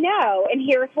would say no, and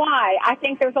here's why. I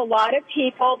think there's a lot of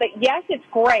people that, yes, it's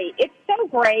great. It's so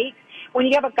great when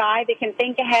you have a guy that can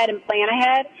think ahead and plan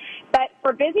ahead. But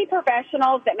for busy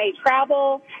professionals that may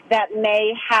travel, that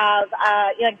may have,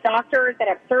 like doctors that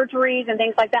have surgeries and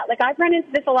things like that, like I've run into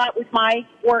this a lot with my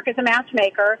work as a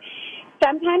matchmaker.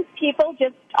 Sometimes people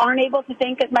just aren't able to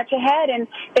think as much ahead, and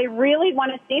they really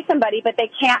want to see somebody, but they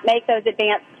can't make those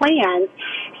advanced plans.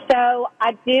 So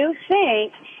I do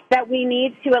think that we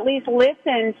need to at least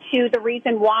listen to the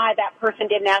reason why that person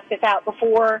didn't ask us out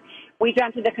before we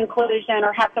jump to the conclusion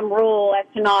or have some rule as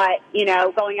to not,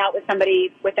 going out with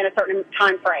somebody within a certain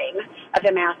time frame of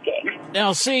them asking.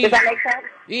 Now, see, does that make sense?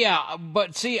 Yeah,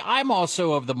 but see, I'm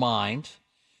also of the mind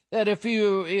that if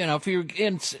you're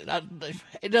in,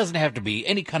 it doesn't have to be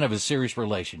any kind of a serious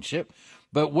relationship,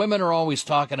 but women are always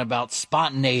talking about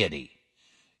spontaneity.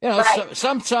 Right.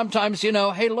 Sometimes,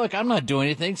 hey, look, I'm not doing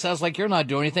anything. Sounds like you're not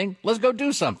doing anything. Let's go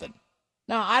do something.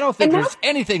 Now, I don't think there's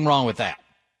anything wrong with that.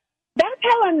 That's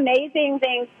how amazing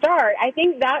things start. I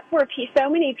think that's where so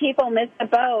many people miss the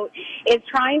boat, is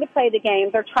trying to play the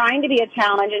games or trying to be a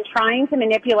challenge and trying to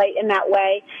manipulate in that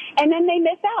way. And then they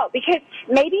miss out because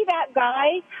maybe that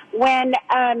guy, when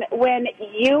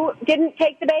you didn't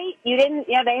take the bait,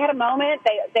 they had a moment,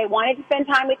 they wanted to spend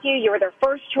time with you, you were their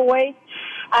first choice.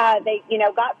 They,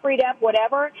 got freed up,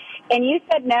 whatever, and you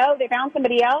said no, they found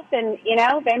somebody else, and,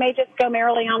 they may just go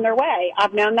merrily on their way.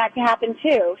 I've known that to happen,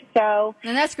 too. So,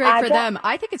 and that's great for them.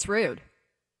 I think it's rude.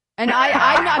 And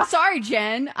I'm sorry,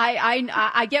 Jen.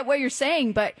 I get what you're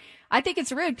saying, but I think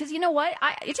it's rude because you know what?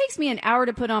 It takes me an hour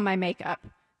to put on my makeup.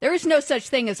 There is no such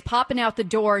thing as popping out the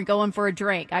door and going for a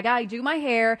drink. I got to do my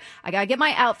hair. I got to get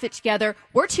my outfit together.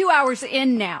 We're 2 hours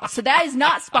in now, so that is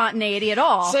not spontaneity at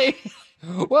all. See?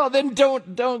 Well, then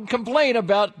don't complain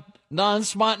about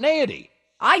non-spontaneity.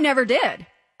 I never did.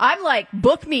 I'm like,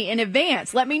 book me in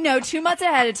advance. Let me know 2 months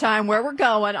ahead of time where we're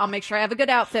going. I'll make sure I have a good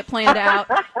outfit planned out.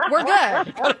 We're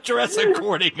good. Gotta dress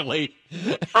accordingly.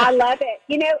 I love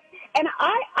it. And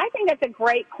I think that's a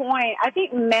great point. I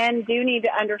think men do need to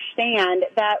understand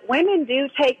that women do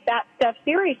take that stuff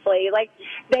seriously. Like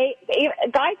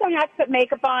guys don't have to put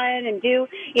makeup on and do,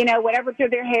 whatever to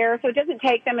their hair. So it doesn't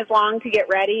take them as long to get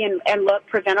ready and look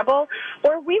presentable.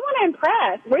 Or we want to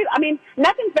impress.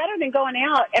 Nothing's better than going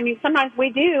out. Sometimes we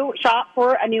do shop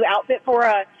for a new outfit for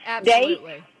a date.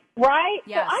 Right?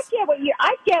 Yes. So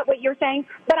I get what you're saying,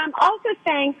 but I'm also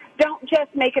saying don't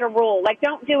just make it a rule. Like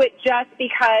don't do it just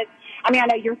because I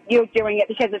know you're doing it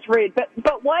because it's rude,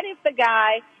 but what if the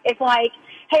guy is like,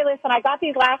 hey, listen, I got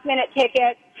these last minute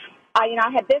tickets. I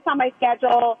had this on my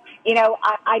schedule.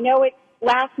 I know it's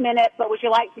last minute, but would you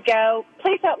like to go?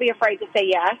 Please don't be afraid to say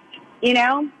yes.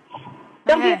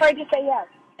 Don't be afraid to say yes.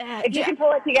 If you can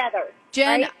pull it together.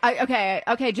 Jen, right?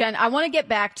 Okay, Jen, I want to get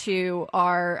back to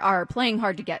our playing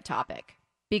hard to get topic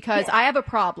because I have a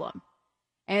problem.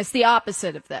 And it's the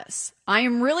opposite of this. I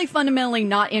am really fundamentally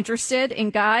not interested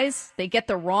in guys. They get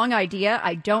the wrong idea.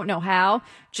 I don't know how.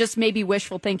 Just maybe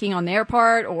wishful thinking on their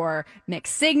part or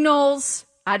mixed signals.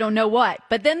 I don't know what.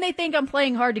 But then they think I'm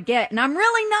playing hard to get. And I'm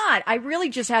really not. I really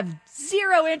just have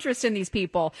zero interest in these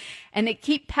people. And they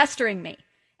keep pestering me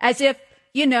as if,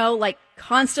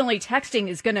 constantly texting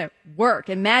is going to work.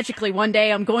 And magically one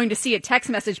day I'm going to see a text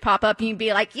message pop up and you'd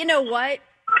be like, you know what?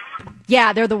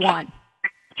 Yeah, they're the one.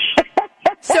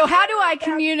 So how do I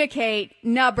communicate,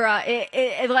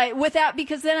 Nubra, without,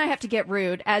 because then I have to get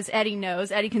rude, as Eddie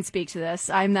knows. Eddie can speak to this.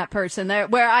 I'm that person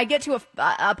where I get to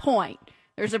a point.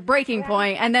 There's a breaking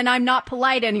point, and then I'm not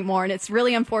polite anymore, and it's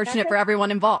really unfortunate for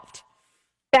everyone involved.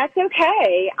 That's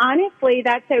okay. Honestly,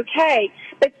 that's okay.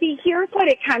 But see, here's what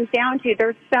it comes down to.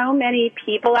 There's so many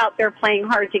people out there playing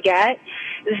hard to get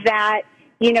that,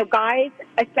 guys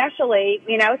especially,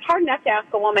 it's hard enough to ask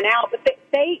a woman out, but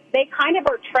they kind of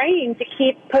are trained to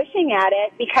keep pushing at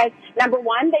it because, number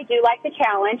one, they do like the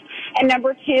challenge, and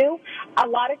number two, a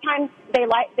lot of times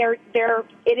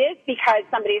it is because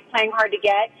somebody's playing hard to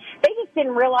get. They just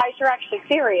didn't realize you're actually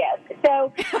serious.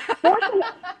 So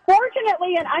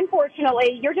fortunately and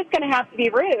unfortunately, you're just going to have to be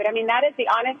rude. That is the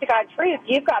honest to God truth.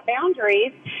 You've got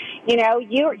boundaries.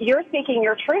 You're speaking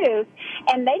your truth,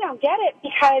 and they don't get it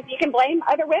because you can blame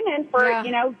other women for,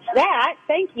 that.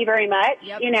 Thank you very much.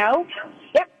 Yep.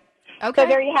 Yep. Okay. So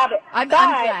there you have it. I'm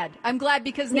glad. I'm glad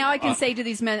because now I can say to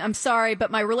these men, I'm sorry,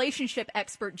 but my relationship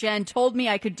expert, Jen, told me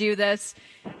I could do this.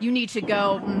 You need to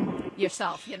go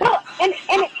yourself, Well, and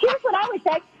here's what I would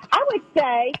say. I would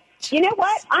say, you know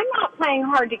what? I'm not playing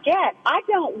hard to get. I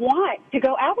don't want to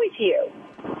go out with you.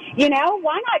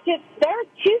 Why not just, there's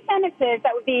two sentences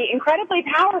that would be incredibly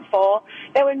powerful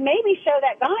that would maybe show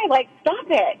that guy, stop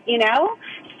it,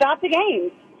 stop the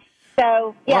game.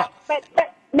 So, yeah, but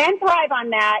men thrive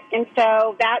on that. And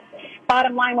so that's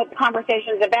bottom line what the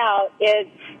conversation's about is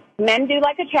men do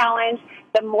like a challenge.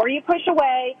 The more you push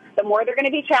away, the more they're going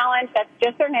to be challenged. That's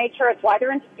just their nature. It's why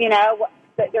they're,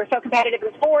 they're so competitive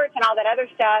in sports and all that other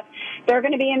stuff. They're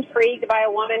going to be intrigued by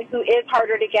a woman who is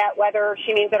harder to get, whether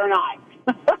she means it or not.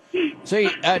 See,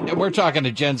 we're talking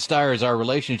to Jen Stiers, our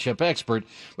relationship expert.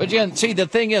 But Jen, see, the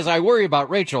thing is, I worry about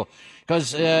Rachel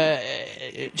because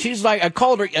she's like, I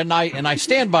called her, and I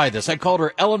stand by this. I called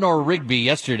her Eleanor Rigby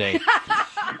yesterday,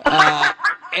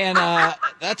 and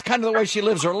that's kind of the way she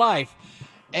lives her life.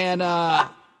 And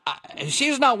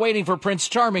she's not waiting for Prince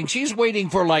Charming; she's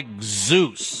waiting for like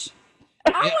Zeus.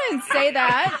 I wouldn't say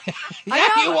that.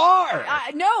 Yeah, you are.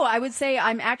 No, I would say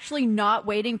I'm actually not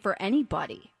waiting for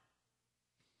anybody.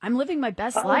 I'm living my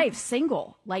best life,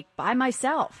 single, like by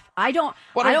myself. I don't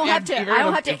have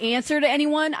to answer to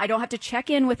anyone. I don't have to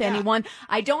check in with anyone.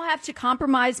 I don't have to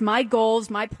compromise my goals,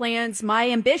 my plans,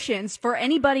 my ambitions for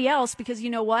anybody else because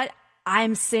you know what?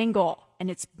 I'm single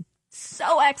and it's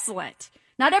so excellent.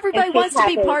 Not everybody wants to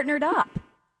be partnered up.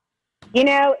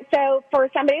 So for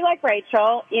somebody like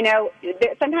Rachel,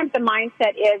 sometimes the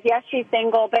mindset is, yes, she's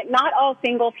single, but not all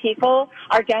single people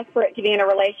are desperate to be in a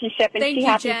relationship, and she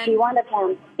happens to be one of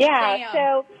them. Yeah,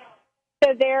 so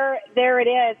there it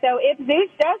is. So if Zeus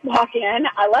does walk in,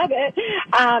 I love it.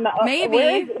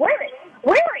 Maybe.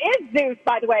 Where is Zeus,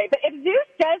 by the way? But if Zeus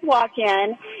does walk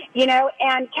in,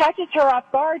 and catches her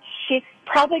off guard, she's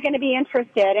probably going to be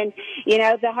interested. And,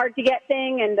 the hard to get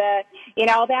thing and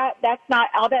all that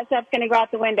stuff's going to go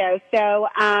out the window.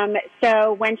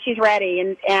 So when she's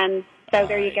ready and so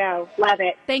there you go. Love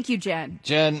it. Thank you, Jen.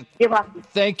 Jen, you're welcome.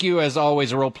 Thank you as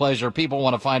always. A real pleasure. People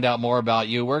want to find out more about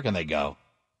you. Where can they go?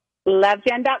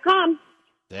 LoveJen.com.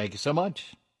 Thank you so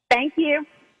much. Thank you.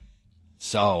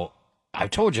 So I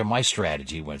told you my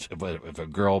strategy was if a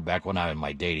girl, back when I was in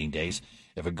my dating days,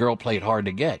 if a girl played hard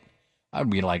to get, I'd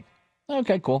be like,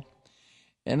 okay, cool.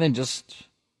 And then just,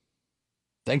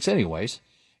 thanks anyways.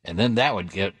 And then that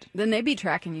would get... Then they'd be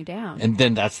tracking you down. And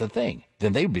then that's the thing.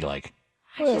 Then they'd be like,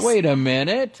 wait a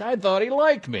minute, I thought he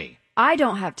liked me. I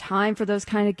don't have time for those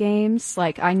kind of games.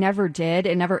 Like, I never did.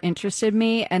 It never interested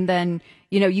me. And then,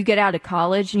 you get out of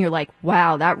college and you're like,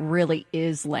 wow, that really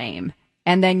is lame.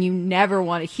 And then you never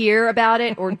want to hear about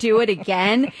it or do it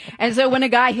again. And so when a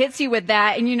guy hits you with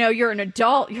that and you're an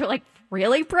adult, you're like,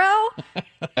 really, bro?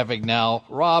 Traffic now.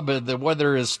 Rob, the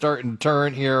weather is starting to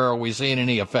turn here. Are we seeing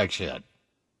any effects yet?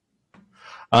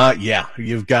 Yeah,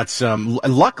 you've got some,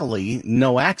 luckily,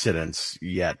 no accidents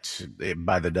yet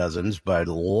by the dozens, but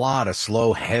a lot of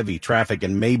slow, heavy traffic,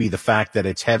 and maybe the fact that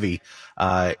it's heavy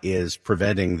is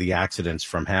preventing the accidents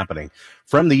from happening.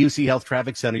 From the UC Health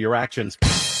Traffic Center, your actions.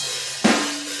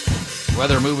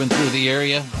 Weather moving through the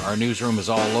area. Our newsroom is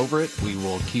all over it. We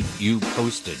will keep you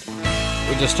posted.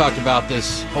 We just talked about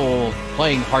this whole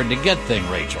playing hard to get thing,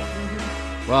 Rachel.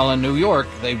 Well, in New York,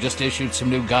 they've just issued some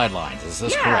new guidelines. Is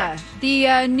this correct?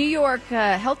 The New York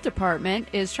Health Department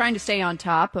is trying to stay on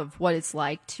top of what it's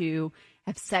like to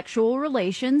have sexual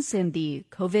relations in the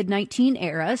COVID-19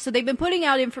 era. So they've been putting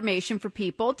out information for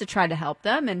people to try to help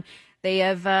them, and they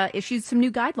have issued some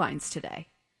new guidelines today.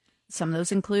 Some of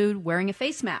those include wearing a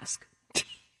face mask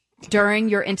during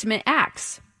your intimate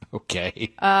acts.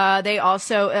 Okay. They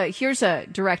also, here's a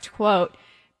direct quote,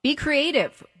 be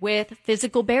creative with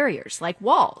physical barriers like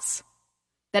walls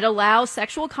that allow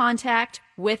sexual contact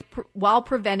while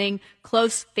preventing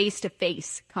close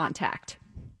face-to-face contact.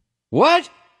 What?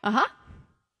 Uh-huh.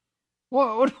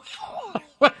 What?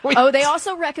 They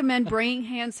also recommend bringing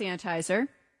hand sanitizer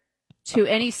to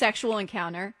any sexual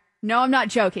encounter. No, I'm not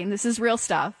joking. This is real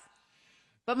stuff.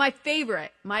 But my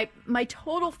favorite, my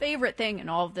total favorite thing in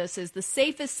all of this is the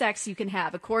safest sex you can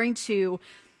have, according to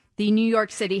the New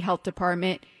York City Health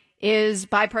Department, is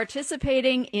by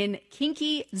participating in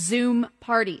kinky Zoom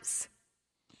parties.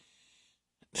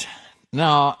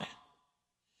 Now,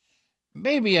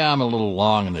 maybe I'm a little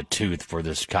long in the tooth for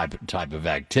this type of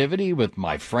activity with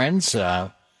my friends,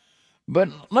 but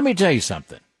let me tell you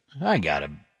something. I got a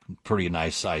pretty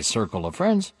nice sized circle of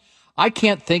friends. I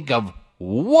can't think of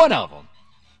one of them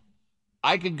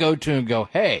I could go to and go,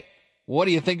 hey, what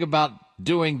do you think about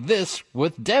doing this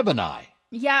with Deb and I?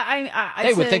 Yeah,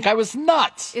 they would think I was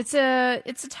nuts. It's a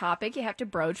topic you have to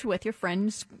broach with your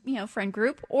friends, friend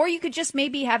group, or you could just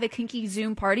maybe have a kinky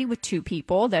Zoom party with two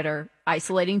people that are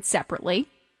isolating separately.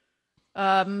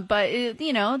 But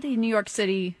the New York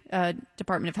City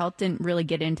Department of Health didn't really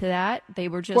get into that. They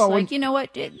were just you know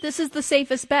what, this is the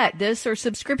safest bet. This or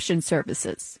subscription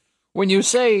services. When you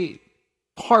say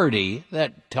party,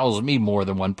 that tells me more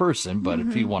than one person. But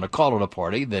if you want to call it a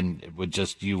party, then it would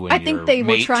just you and I think your they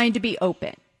were mate. trying to be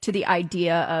open to the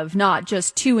idea of not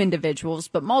just two individuals,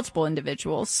 but multiple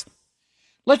individuals.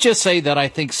 Let's just say that I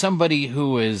think somebody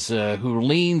who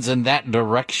leans in that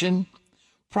direction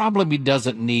probably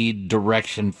doesn't need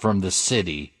direction from the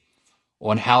city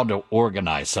on how to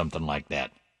organize something like that.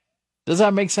 Does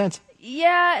that make sense?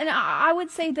 Yeah, and I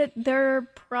would say that they're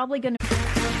probably going to...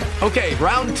 Okay,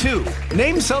 round two.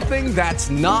 Name something that's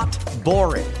not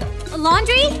boring. A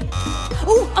laundry?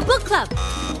 Ooh, a book club.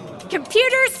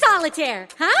 Computer solitaire,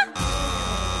 huh?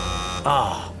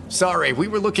 Ah, sorry, we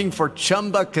were looking for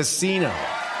Chumba Casino.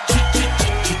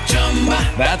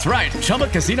 That's right,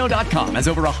 ChumbaCasino.com has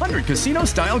over 100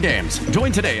 casino-style games.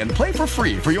 Join today and play for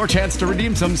free for your chance to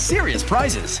redeem some serious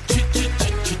prizes.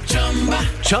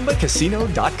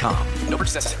 ChumbaCasino.com. No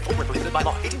purchase necessary. Void where prohibited by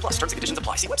law. 18+. Terms and conditions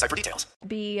apply. See website for details.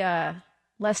 Be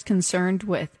less concerned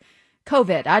with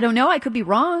COVID. I don't know. I could be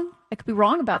wrong. I could be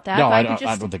wrong about that. No, but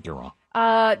I don't think you're wrong.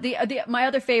 My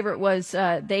other favorite was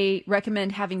they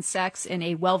recommend having sex in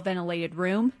a well-ventilated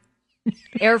room.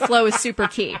 Airflow is super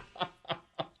key.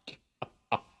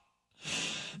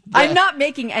 I'm not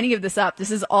making any of this up.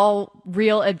 This is all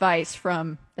real advice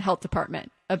from the health department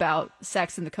about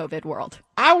sex in the COVID world.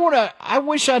 I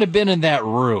wish I'd have been in that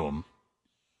room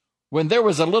when there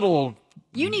was a little...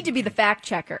 You need to be the fact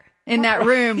checker in that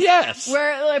room. Yes.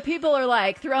 Where people are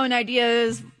like throwing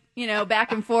ideas,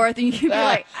 back and forth, and you can be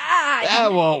like, that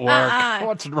won't work.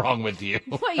 What's wrong with you?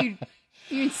 What, you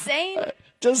insane?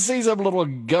 Just see some little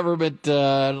government,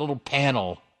 little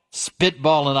panel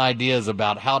spitballing ideas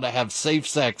about how to have safe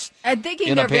sex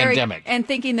in a pandemic. And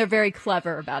thinking they're very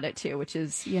clever about it, too, which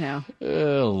is,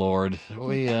 Oh, Lord.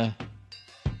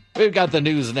 We've got the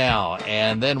news now,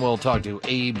 and then we'll talk to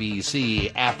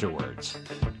ABC afterwards.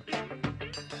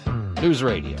 News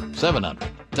Radio, 700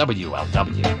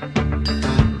 WLW.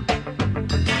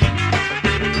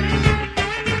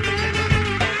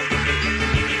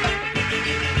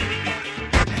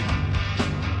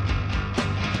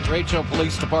 Rachel,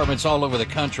 police departments all over the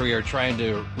country are trying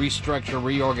to restructure,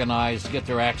 reorganize, get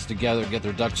their acts together, get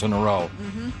their ducks in a row.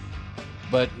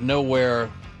 But nowhere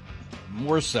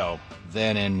more so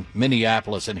than in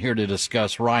Minneapolis. And here to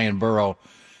discuss, Ryan Burrow.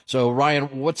 So,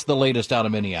 Ryan, what's the latest out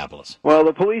of Minneapolis? Well,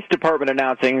 the police department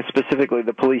announcing, specifically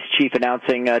the police chief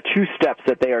announcing two steps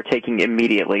that they are taking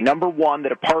immediately. Number one, the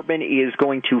department is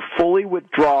going to fully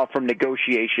withdraw from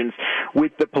negotiations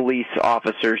with the police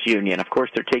officers union. Of course,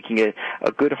 they're taking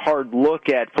a good hard look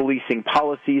at policing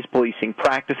policies, policing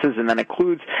practices, and that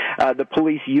includes the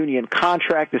police union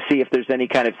contract to see if there's any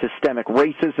kind of systemic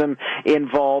racism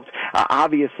involved.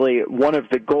 Obviously, one of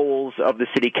the goals of the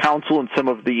city council and some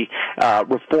of the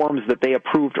reforms that they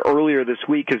approved earlier this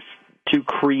week is to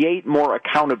create more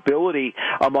accountability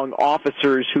among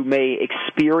officers who may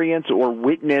experience or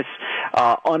witness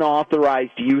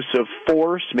unauthorized use of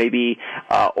force, maybe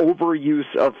overuse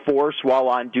of force while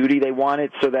on duty. They want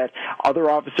it so that other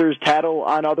officers tattle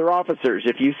on other officers.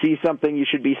 If you see something, you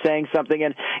should be saying something.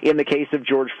 And in the case of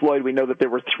George Floyd, we know that there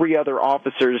were three other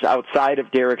officers outside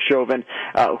of Derek Chauvin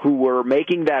who were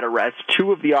making that arrest.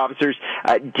 Two of the officers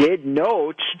did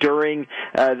note during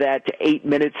that 8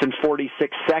 minutes and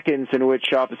 46 seconds in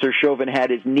which Officer Chauvin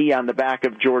had his knee on the back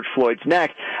of George Floyd's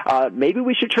neck, maybe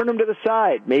we should turn him to the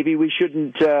side. Maybe we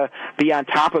shouldn't be on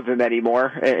top of him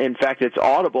anymore. In fact, it's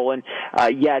audible, and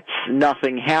yet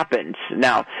nothing happened.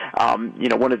 Now,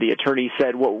 one of the attorneys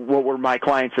said, what were my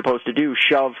clients supposed to do,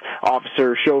 shove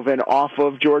Officer Chauvin off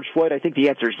of George Floyd? I think the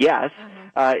answer is yes.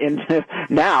 And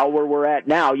now, where we're at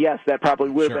now, yes, that probably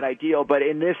would have been ideal. But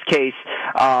in this case,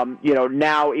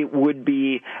 now it would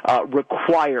be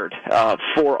required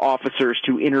for officers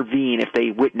to intervene if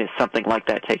they witness something like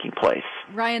that taking place.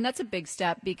 Ryan, that's a big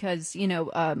step because,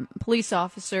 police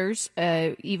officers,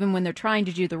 even when they're trying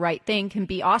to do the right thing, can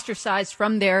be ostracized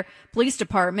from their police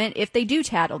department if they do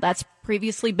tattle. That's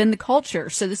previously been the culture.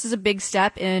 So this is a big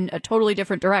step in a totally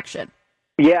different direction.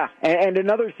 Yeah, and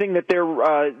another thing that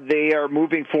they are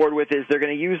moving forward with is they're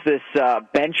going to use this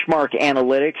benchmark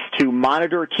analytics to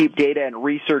monitor, keep data, and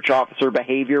research officer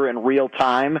behavior in real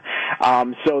time,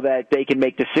 so that they can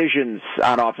make decisions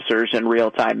on officers in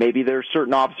real time. Maybe there are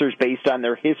certain officers based on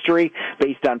their history,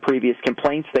 based on previous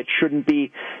complaints, that shouldn't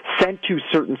be sent to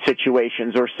certain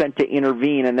situations or sent to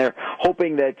intervene, and they're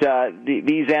hoping that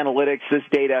these analytics, this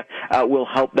data, will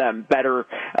help them better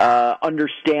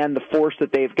understand the force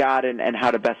that they've got and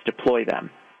how to best deploy them.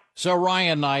 So,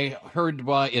 Ryan, I heard,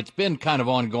 it's been kind of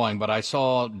ongoing, but I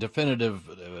saw definitive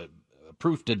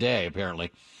proof today,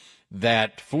 apparently,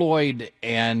 that Floyd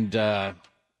and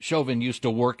Chauvin used to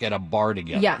work at a bar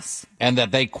together. Yes. And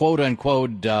that they, quote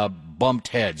unquote, bumped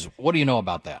heads. What do you know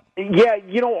about that?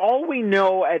 Yeah, all we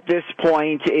know at this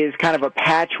point is kind of a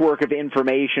patchwork of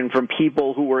information from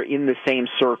people who were in the same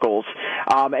circles.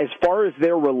 As far as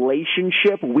their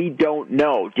relationship, we don't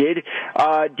know. Did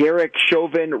Derek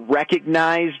Chauvin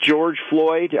recognize George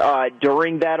Floyd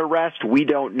during that arrest? We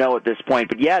don't know at this point.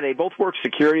 But yeah, they both worked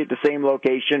security at the same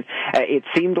location. It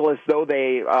seemed as though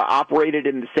they operated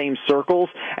in the same circles,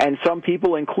 and some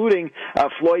people, including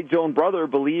Floyd's own brother,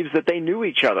 believes that they knew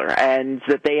each other and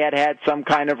that they had some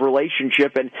kind of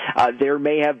relationship, and there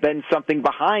may have been something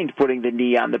behind putting the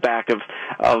knee on the back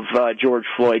of George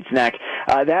Floyd's neck.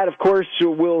 That, of course,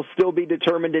 will still be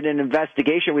determined in an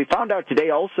investigation. We found out today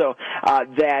also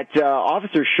that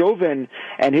Officer Chauvin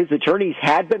and his attorneys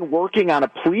had been working on a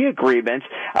plea agreement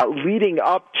leading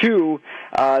up to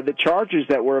the charges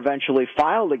that were eventually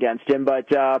filed against him, but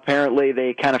apparently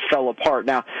they kind of fell apart.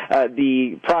 Now,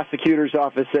 the prosecutor's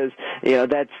office says,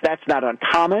 that's not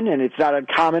uncommon, and it's not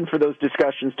uncommon for those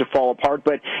discussions to fall apart,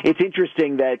 but it's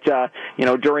interesting that,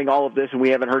 during all of this, and we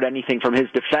haven't heard anything from his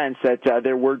defense, that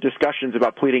there were discussions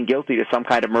about pleading guilty to some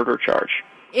kind of murder charge.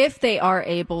 If they are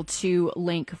able to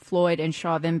link Floyd and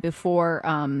Chauvin before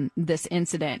this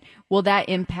incident, will that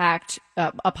impact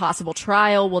a possible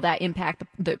trial? Will that impact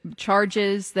the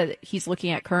charges that he's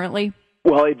looking at currently?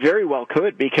 Well, it very well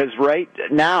could, because right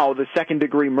now the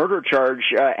second-degree murder charge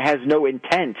has no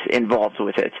intent involved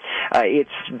with it. It's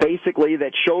basically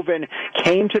that Chauvin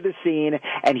came to the scene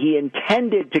and he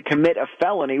intended to commit a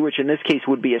felony, which in this case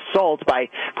would be assault, by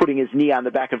putting his knee on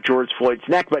the back of George Floyd's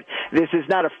neck. But this is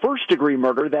not a first-degree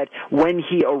murder that when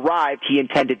he arrived he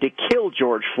intended to kill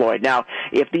George Floyd. Now,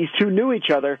 if these two knew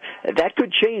each other, that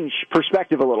could change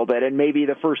perspective a little bit, and maybe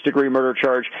the first-degree murder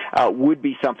charge would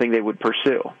be something they would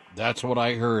pursue. That's what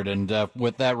I heard. And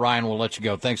with that, Ryan, we'll let you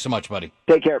go. Thanks so much, buddy.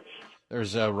 Take care.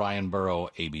 There's Ryan Burrow,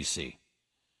 ABC.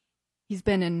 He's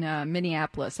been in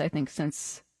Minneapolis, I think,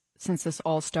 since this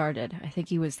all started. I think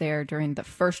he was there during the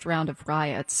first round of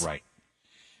riots. Right.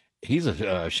 He's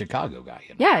a Chicago guy.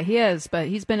 Yeah, he is, but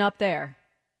he's been up there.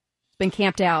 He's been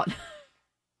camped out.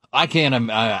 I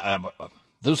can't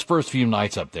those first few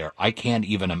nights up there, I can't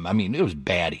even, it was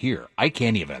bad here. I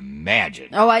can't even imagine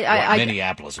what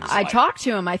Minneapolis was like. I talked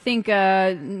to him, I think,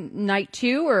 night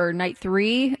 2 or night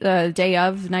 3, the day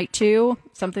of night 2,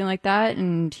 something like that.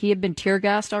 And he had been tear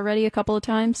gassed already a couple of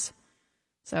times.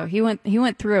 So he went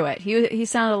through it. He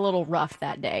sounded a little rough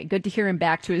that day. Good to hear him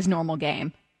back to his normal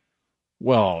game.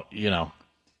 Well,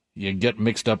 you get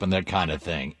mixed up in that kind of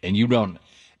thing, and you don't.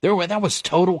 That was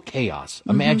total chaos.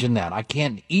 Imagine that. I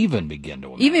can't even begin to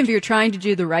imagine. Even if you're trying to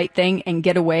do the right thing and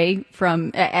get away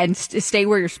from and stay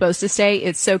where you're supposed to stay,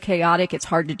 it's so chaotic, it's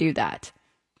hard to do that.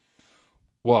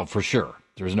 Well, for sure.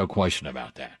 There's no question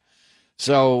about that.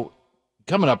 So,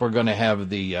 coming up, we're going to have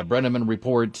the Brenneman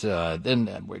Report.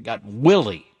 Then we got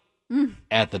Willie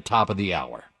at the top of the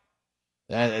hour.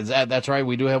 That's right.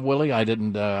 We do have Willie. I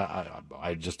didn't.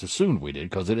 I just assumed we did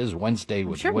because it is Wednesday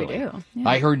with sure Willie. We do. Yeah.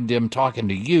 I heard him talking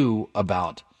to you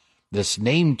about this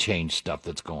name change stuff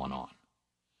that's going on.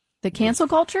 The cancel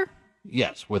culture?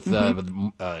 Yes, with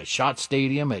Schott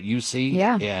Stadium at UC.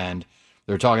 Yeah. And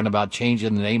they're talking about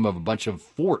changing the name of a bunch of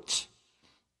forts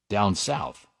down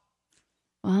south.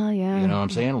 Well, yeah. You know what I'm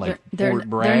saying? Like Fort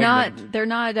Bragg. They're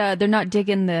not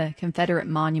digging the Confederate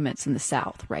monuments in the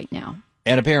South right now.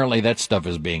 And apparently that stuff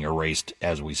is being erased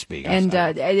as we speak. And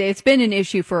it's been an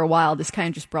issue for a while. This kind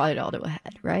of just brought it all to a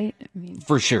head, right?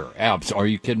 For sure. Are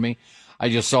you kidding me? I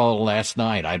just saw last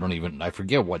night. I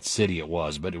forget what city it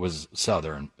was, but it was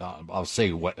southern. I'll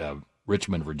say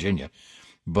Richmond, Virginia.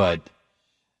 But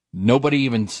nobody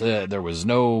even said, there was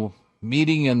no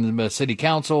meeting in the city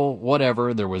council,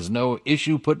 whatever. There was no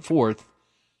issue put forth,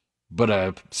 but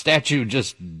a statue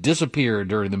just disappeared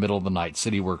during the middle of the night.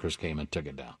 City workers came and took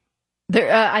it down.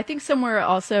 I think somewhere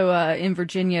also in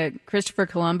Virginia, Christopher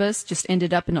Columbus just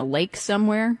ended up in a lake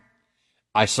somewhere.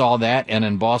 I saw that, and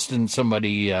in Boston,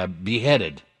 somebody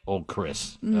beheaded old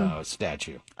Chris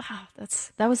statue. Oh,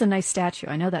 that was a nice statue.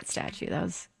 I know that statue. That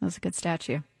was a good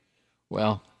statue.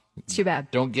 Well, it's too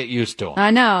bad. Don't get used to it.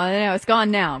 I know. It's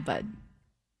gone now, but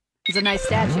it's a nice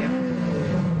statue.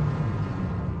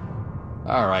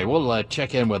 All right, we'll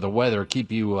check in with the weather,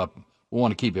 keep you up. We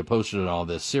want to keep you posted on all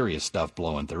this serious stuff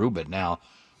blowing through. But now,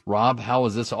 Rob, how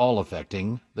is this all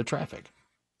affecting the traffic?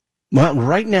 Well,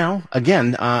 right now,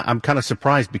 again, I'm kind of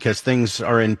surprised because things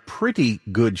are in pretty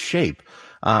good shape.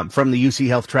 From the UC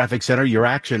Health Traffic Center, your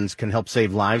actions can help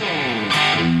save lives.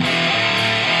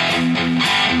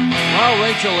 Well,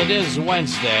 Rachel, it is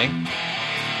Wednesday,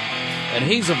 and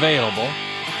he's available.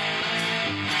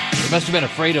 must have been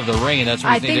afraid of the rain. That's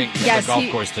why he's needing the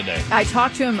golf course today. I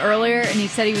talked to him earlier, and he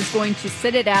said he was going to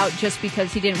sit it out just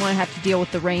because he didn't want to have to deal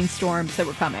with the rainstorms that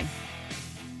were coming.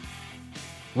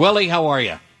 Willie, how are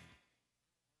you?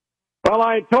 Well,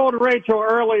 I told Rachel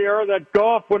earlier that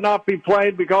golf would not be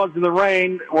played because of the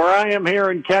rain. Where I am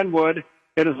here in Kenwood,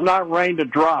 it has not rained a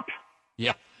drop.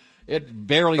 Yeah, it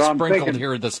barely sprinkled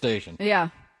here at the station. Yeah.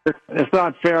 It's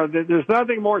not fair. There's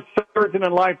nothing more certain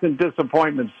in life than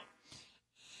disappointments.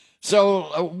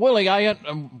 So, Willie,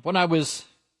 when I was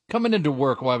coming into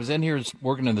work, while I was in here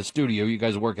working in the studio, you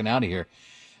guys are working out of here,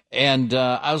 and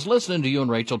I was listening to you and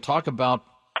Rachel talk about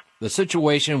the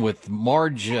situation with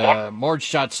Marge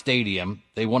Schott Stadium.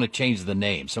 They want to change the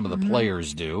name. Some of the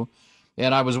players do.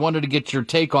 And I was wanting to get your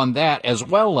take on that, as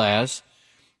well as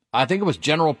I think it was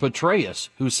General Petraeus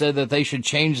who said that they should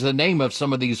change the name of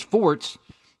some of these forts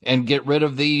and get rid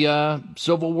of the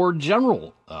Civil War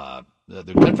general,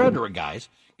 the Confederate guys,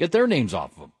 get their names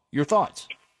off of them. Your thoughts?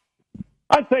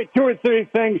 I'd say 2 or 3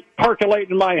 things percolate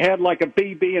in my head like a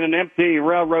BB in an empty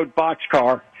railroad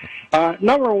boxcar.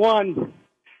 Number one,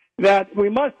 that we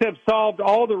must have solved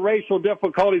all the racial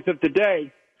difficulties of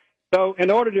today. So in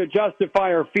order to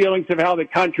justify our feelings of how the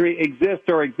country exists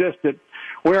or existed,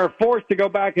 we are forced to go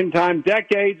back in time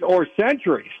decades or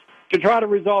centuries to try to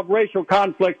resolve racial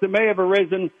conflicts that may have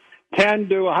arisen 10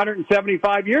 to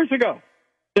 175 years ago.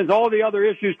 Since all the other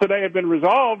issues today have been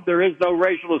resolved, there is no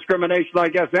racial discrimination, I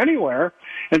guess, anywhere.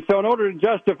 And so in order to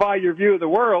justify your view of the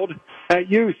world, at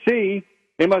UC,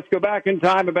 they must go back in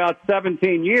time about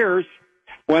 17 years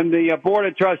when the Board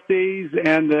of Trustees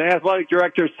and the athletic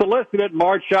director solicited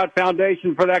Marge Schott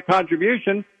Foundation for that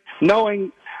contribution,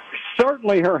 knowing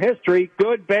certainly her history,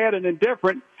 good, bad, and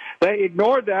indifferent. They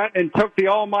ignored that and took the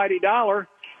almighty dollar,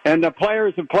 and the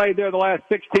players have played there the last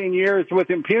 16 years with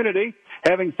impunity,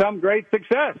 having some great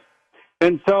success.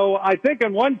 And so I think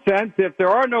in one sense, if there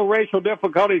are no racial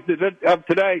difficulties of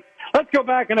today, let's go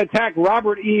back and attack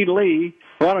Robert E. Lee,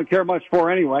 who I don't care much for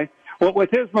anyway,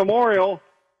 with his memorial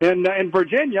in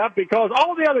Virginia, because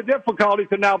all the other difficulties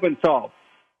have now been solved.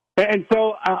 And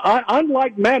so,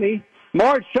 unlike many,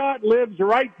 Marge Schott lives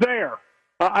right there.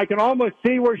 I can almost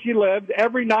see where she lived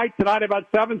every night tonight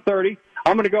about 7:30.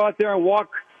 I'm going to go out there and walk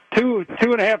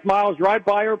 2.5 miles right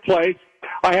by her place.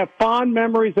 I have fond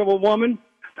memories of a woman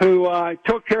who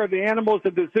took care of the animals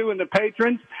at the zoo and the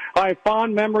patrons. I have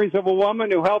fond memories of a woman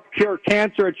who helped cure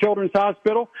cancer at Children's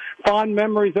Hospital. Fond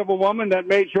memories of a woman that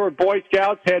made sure Boy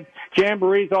Scouts had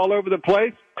jamborees all over the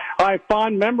place. I have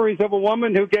fond memories of a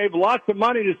woman who gave lots of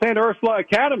money to St. Ursula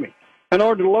Academy in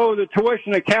order to lower the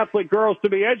tuition of Catholic girls to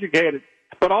be educated.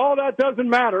 But all that doesn't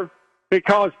matter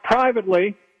because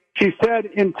privately she said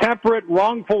intemperate,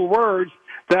 wrongful words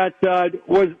that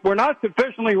were not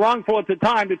sufficiently wrongful at the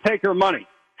time to take her money.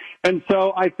 And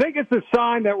so I think it's a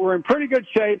sign that we're in pretty good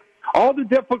shape. All the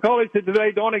difficulties of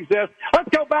today don't exist. Let's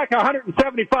go back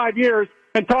 175 years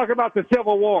and talk about the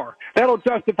Civil War. That'll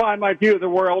justify my view of the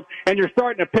world, and you're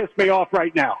starting to piss me off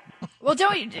right now. Well,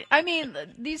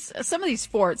 some of these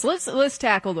forts, let's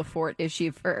tackle the fort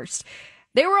issue first.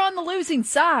 They were on the losing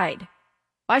side.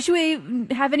 Why should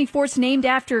we have any forts named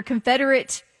after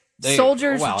Confederate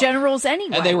soldiers, generals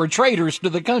anyway? And they were traitors to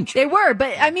the country. They were,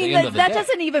 but I mean, that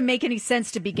doesn't even make any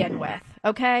sense to begin with,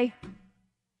 okay?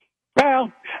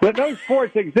 Well, those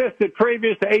forts existed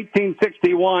previous to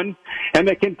 1861, and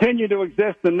they continue to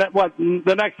exist in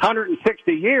the next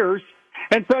 160 years.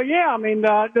 And so,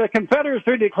 the Confederates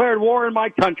who declared war in my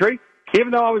country,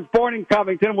 even though I was born in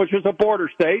Covington, which was a border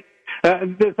state,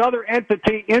 this other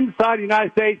entity inside the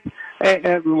United States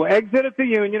exited the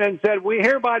Union and said, we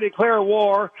hereby declare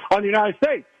war on the United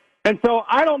States. And so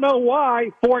I don't know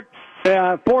why Fort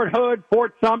Hood,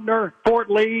 Fort Sumter, Fort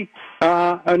Lee,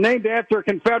 named after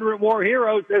Confederate war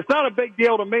heroes. It's not a big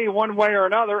deal to me one way or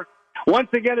another. Once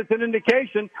again, it's an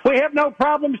indication we have no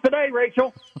problems today,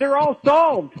 Rachel. They're all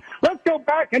solved. Let's go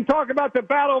back and talk about the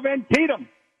Battle of Antietam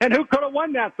and who could have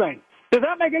won that thing. Does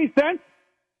that make any sense?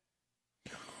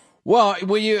 Well,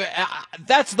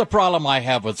 that's the problem I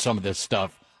have with some of this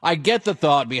stuff. I get the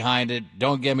thought behind it,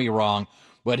 don't get me wrong,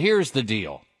 but here's the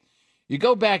deal. You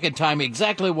go back in time,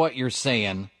 exactly what you're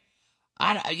saying.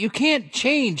 You can't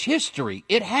change history.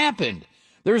 It happened.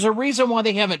 There's a reason why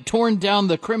they haven't torn down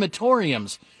the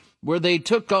crematoriums where they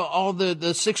took all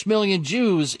the 6 million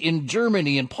Jews in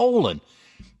Germany and Poland.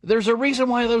 There's a reason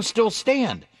why those still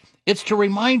stand. It's to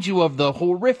remind you of the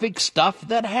horrific stuff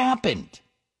that happened.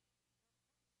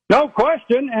 No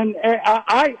question. And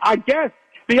I guess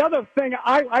the other thing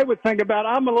I would think about,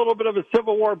 I'm a little bit of a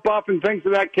Civil War buff and things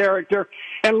of that character,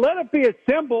 and let it be a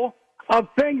symbol of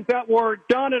things that were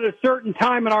done at a certain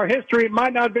time in our history. It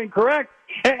might not have been correct.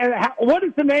 And what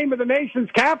is the name of the nation's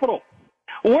capital?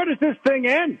 Where does this thing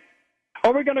end?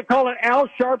 Are we going to call it Al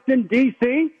Sharpton,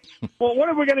 D.C.? Well, what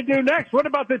are we going to do next? What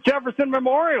about the Jefferson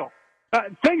Memorial?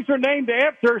 Things are named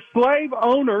after slave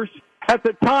owners at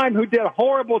the time who did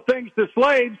horrible things to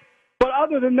slaves. But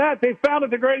other than that, they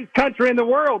founded the greatest country in the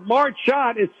world. Marge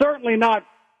Schott is certainly not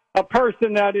a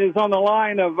person that is on the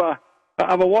line of a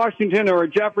Washington or a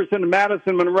Jefferson and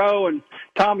Madison Monroe and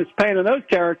Thomas Paine and those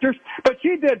characters. But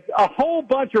she did a whole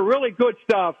bunch of really good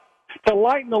stuff to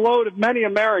lighten the load of many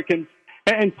Americans.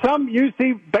 And some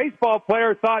UC baseball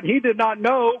player thought he did not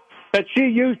know that she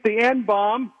used the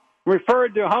N-bomb,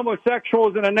 referred to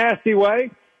homosexuals in a nasty way,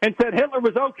 and said Hitler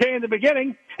was okay in the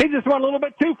beginning. He just went a little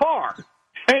bit too far.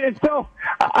 And so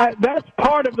that's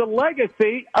part of the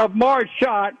legacy of Marge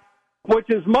Schott, which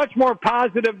is much more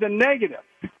positive than negative.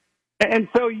 And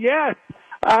so, yes,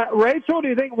 Rachel, do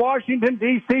you think Washington,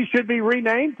 D.C. should be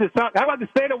renamed to something? How about the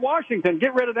state of Washington?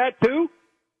 Get rid of that, too?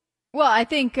 Well, I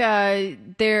think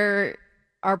there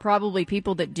are probably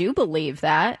people that do believe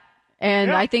that.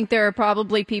 And I think there are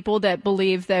probably people that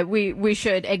believe that we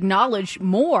should acknowledge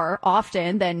more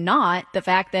often than not the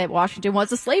fact that Washington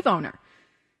was a slave owner.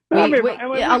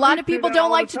 A lot of people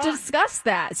don't like to discuss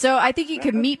that. So I think you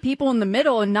could meet people in the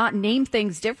middle and not name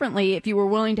things differently if you were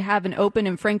willing to have an open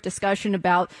and frank discussion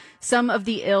about some of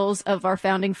the ills of our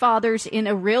founding fathers in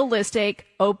a realistic,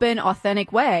 open,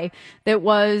 authentic way that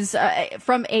was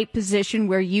from a position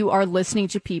where you are listening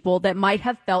to people that might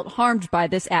have felt harmed by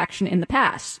this action in the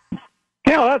past.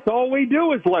 Hell, that's all we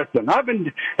do is listen. I've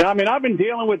been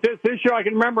dealing with this issue. I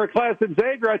can remember a class at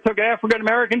Xavier. I took African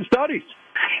American studies.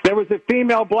 There was a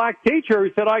female black teacher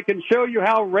who said, I can show you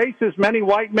how racist many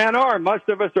white men are. Most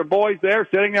of us are boys there,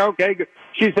 sitting there. Okay.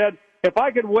 She said, if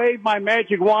I could wave my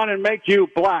magic wand and make you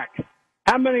black,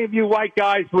 how many of you white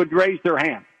guys would raise their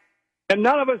hand? And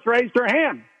none of us raised our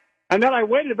hand. And then I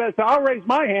waited a bit, so I'll raise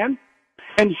my hand.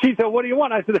 And she said, what do you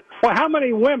want? I said, well, how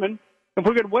many women, if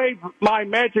we could wave my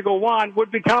magical wand,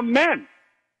 would become men?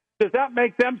 Does that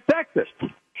make them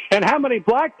sexist? And how many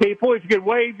black people, if you could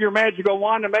wave your magical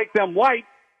wand to make them white,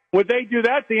 would they do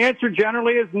that? The answer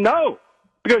generally is no,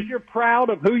 because you're proud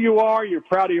of who you are. You're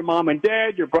proud of your mom and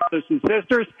dad, your brothers and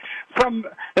sisters.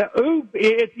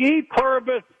 It's e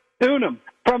pluribus unum.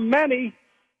 From many,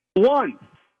 one.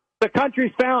 The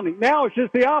country's founding. Now it's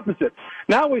just the opposite.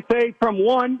 Now we say from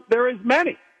one, there is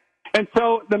many. And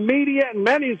so the media and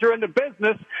many's are in the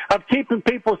business of keeping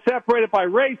people separated by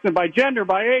race and by gender,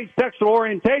 by age, sexual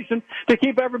orientation, to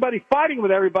keep everybody fighting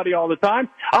with everybody all the time.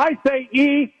 I say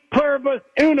e pluribus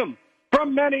unum.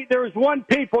 From many, there is one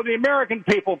people, the American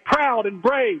people, proud and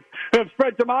brave, who have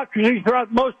spread democracy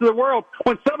throughout most of the world.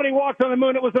 When somebody walked on the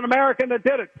moon, it was an American that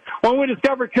did it. When we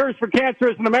discover cures for cancer,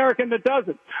 it's an American that does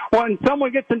it. When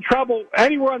someone gets in trouble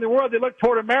anywhere in the world, they look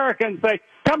toward America and say,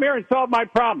 come here and solve my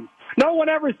problems. No one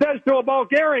ever says to a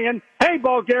Bulgarian, hey,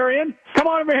 Bulgarian, come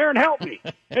on over here and help me.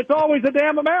 It's always a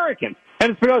damn American.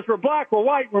 And it's because we're black, we're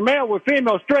white, we're male, we're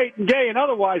female, straight, and gay, and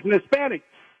otherwise, and Hispanic.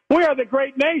 We are the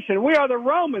great nation. We are the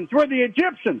Romans. We're the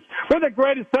Egyptians. We're the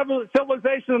greatest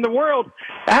civilization in the world.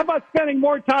 How about spending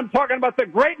more time talking about the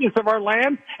greatness of our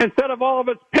land instead of all of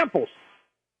its pimples?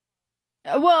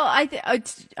 Well, I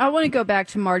want to go back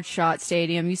to Marge Schott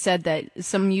Stadium. You said that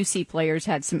some UC players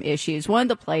had some issues. One of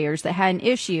the players that had an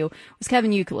issue was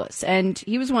Kevin Youkilis, and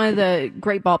he was one of the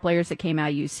great ball players that came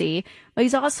out of UC, but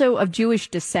he's also of Jewish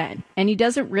descent, and he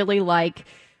doesn't really like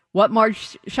what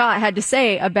Marge Schott had to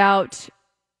say about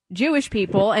Jewish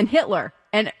people and Hitler.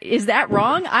 And is that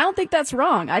wrong? I don't think that's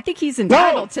wrong. I think he's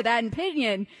entitled to that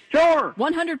opinion. Sure.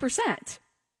 100%.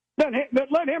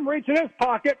 Let him reach in his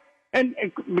pocket and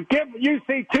give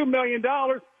UC $2 million.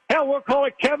 Hell, we'll call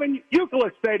it Kevin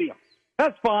Youkilis Stadium.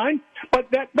 That's fine. But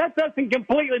that doesn't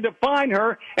completely define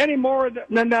her any more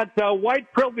than that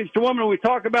white privileged woman we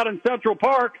talk about in Central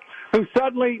Park who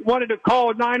suddenly wanted to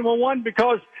call 911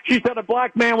 because she said a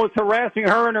black man was harassing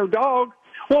her and her dog.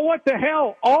 Well, what the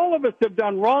hell? All of us have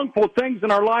done wrongful things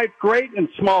in our life, great and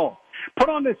small. Put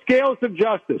on the scales of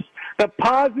justice the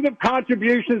positive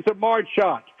contributions of Marge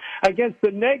Schott against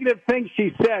the negative things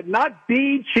she said, not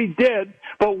deeds she did,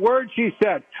 but words she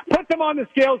said. Put them on the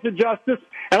scales of justice,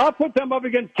 and I'll put them up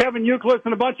against Kevin Youkilis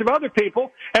and a bunch of other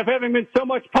people as having been so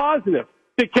much positive.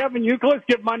 Did Kevin Youkilis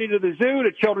give money to the zoo,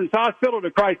 to Children's Hospital, to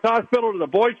Christ Hospital, to the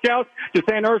Boy Scouts, to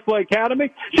St. Ursula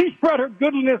Academy? She spread her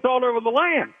goodness all over the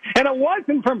land. And it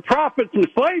wasn't from profits from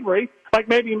slavery, like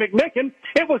maybe McMicken.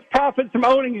 It was profits from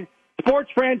owning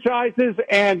sports franchises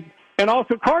and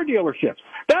also car dealerships.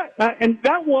 And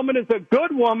that woman is a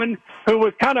good woman who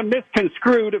was kind of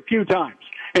misconstrued a few times.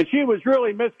 And she was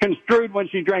really misconstrued when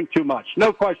she drank too much.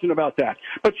 No question about that.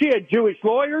 But she had Jewish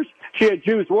lawyers. She had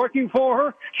Jews working for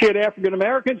her. She had African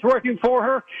Americans working for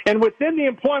her. And within the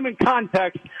employment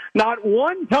context, not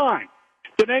one time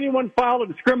did anyone file a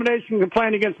discrimination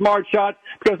complaint against Marge Schott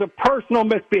because of personal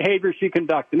misbehavior she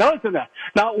conducted. Now listen to that.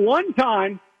 Not one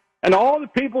time, and all the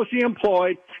people she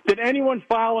employed, did anyone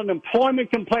file an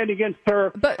employment complaint against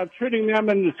her of treating them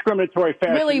in a discriminatory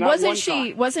fashion. Really, Not wasn't one she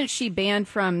time. wasn't she banned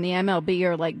from the MLB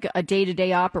or like a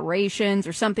day-to-day operations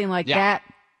or something like that?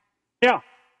 Yeah.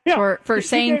 For She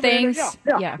saying gave it- things?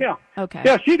 Yeah. Okay.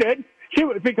 Yeah, she did. She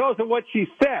was because of what she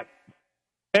said.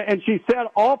 And she said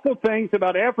awful things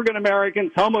about African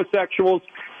Americans, homosexuals,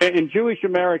 and Jewish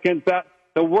Americans, that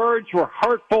the words were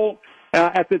hurtful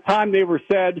at the time they were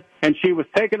said, and she was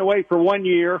taken away for 1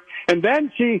 year. And then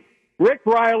Rick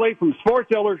Riley from Sports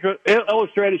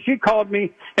Illustrated, she called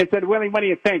me and said, Willie, what do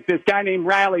you think? This guy named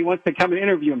Riley wants to come and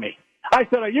interview me. I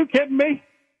said, are you kidding me?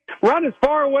 Run as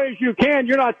far away as you can.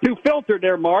 You're not too filtered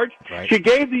there, Marge. Right. She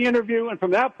gave the interview, and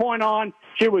from that point on,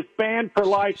 she was banned for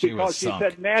life She because was she sunk.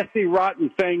 said nasty, rotten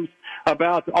things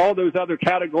about all those other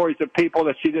categories of people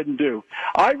that she didn't do.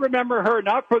 I remember her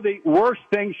not for the worst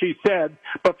things she said,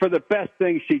 but for the best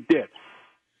things she did.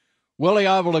 Willie,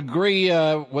 I will agree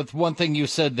with one thing you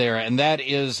said there, and that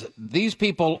is these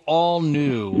people all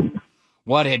knew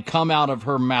what had come out of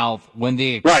her mouth when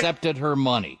they accepted her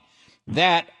money.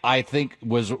 That, I think,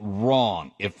 was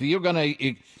wrong. If you're going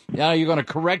to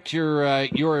correct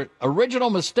your original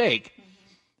mistake,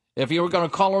 if you were going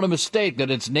to call it a mistake that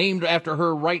it's named after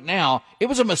her right now, it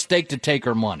was a mistake to take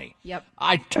her money. Yep.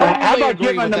 I totally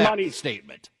agree with that money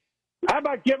statement. How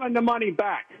about giving the money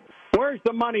back? Where's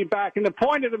the money back? And the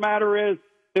point of the matter is,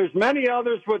 there's many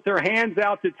others with their hands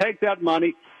out to take that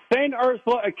money. St.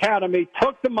 Ursula Academy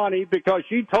took the money because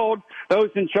she told those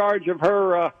in charge of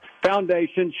her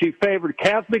foundation she favored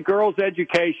Catholic girls'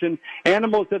 education,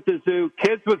 animals at the zoo,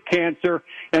 kids with cancer,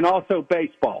 and also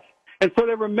baseball. And so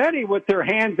there were many with their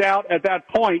hands out at that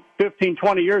point 15,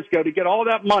 20 years ago to get all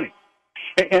that money.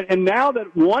 And now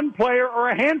that one player or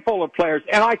a handful of players,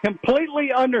 and I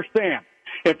completely understand,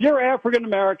 if you're African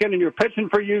American and you're pitching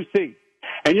for UC,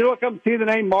 and you look up and see the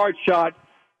name Marge Schott,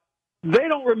 they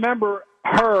don't remember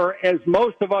her as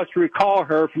most of us recall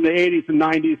her from the 80s and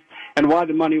 90s and why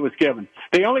the money was given.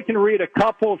 They only can read a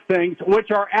couple of things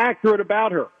which are accurate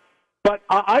about her. But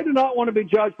I do not want to be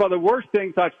judged by the worst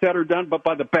things I've said or done, but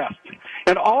by the best.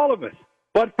 And all of us,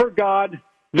 but for God,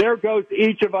 there goes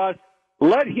each of us.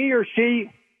 Let he or she,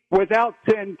 without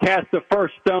sin, cast the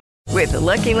first stone. With the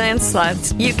Lucky Land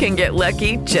Slots, you can get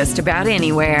lucky just about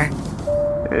anywhere.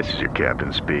 This is your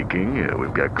captain speaking.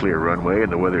 We've got clear runway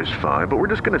and the weather's fine, but we're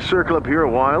just going to circle up here a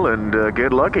while and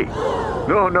get lucky.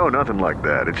 No, nothing like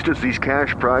that. It's just these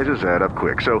cash prizes add up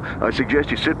quick. So I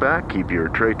suggest you sit back, keep your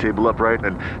tray table upright,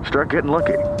 and start getting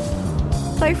lucky.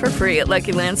 Play for free at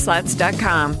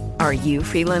LuckyLandSlots.com. Are you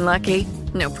feeling lucky?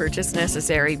 No purchase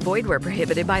necessary. Void where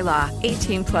prohibited by law.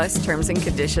 18+ terms and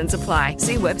conditions apply.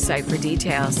 See website for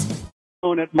details.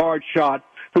 At Marge Schott,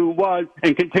 who was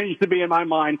and continues to be in my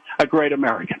mind a great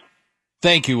American.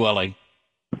 Thank you, Willie.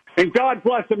 And God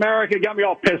bless America. Got me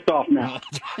all pissed off now.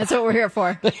 That's what we're here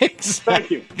for.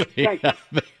 Thank you. Thank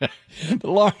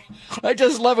you. I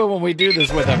just love it when we do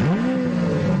this with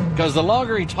him. Because the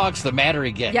longer he talks, the madder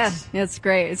he gets. Yeah, it's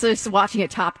great. It's just watching a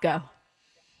top go.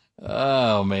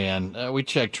 Oh, man. We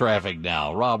check traffic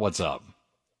now. Rob, what's up?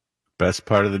 Best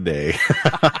part of the day.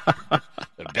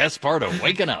 The best part of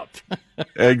waking up.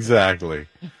 Exactly.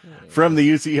 From the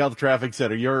UC Health Traffic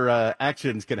Center, your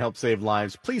actions can help save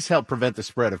lives. Please help prevent the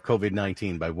spread of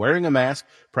COVID-19 by wearing a mask,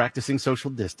 practicing social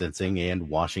distancing, and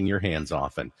washing your hands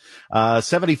often.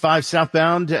 75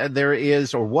 southbound, there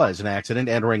is or was an accident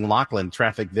entering Lockland.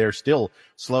 Traffic there still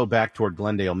slow back toward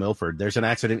Glendale, Milford. There's an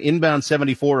accident inbound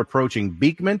 74 approaching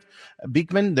Beekman.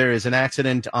 There is an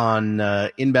accident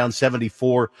on inbound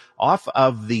 74 off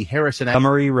of the Harrison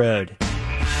Montgomery Road.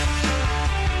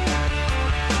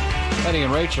 Eddie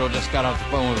and Rachel just got off the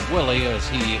phone with Willie as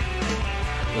he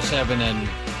was having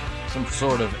some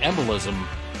sort of embolism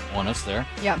on us there.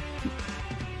 Yeah.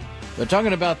 They're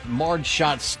talking about Marge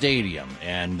Schott Stadium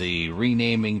and the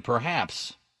renaming,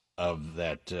 perhaps, of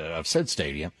said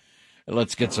stadium.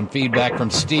 Let's get some feedback from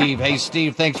Steve. Hey,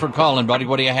 Steve, thanks for calling, buddy.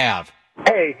 What do you have?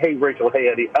 Hey, Rachel. Hey,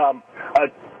 Eddie.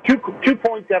 Two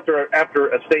points after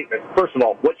a statement. First of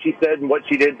all, what she said and what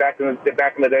she did back in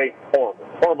the day,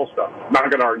 horrible stuff.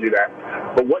 Not going to argue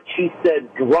that. But what she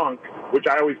said drunk, which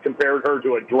I always compared her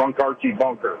to a drunk Archie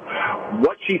Bunker.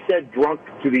 What she said drunk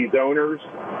to these owners,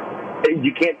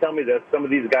 you can't tell me that some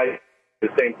of these guys did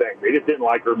the same thing. They just didn't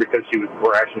like her because she was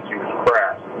brash and she was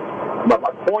crass. But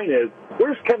my point is,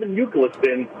 Where's Kevin Youkilis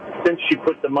been since she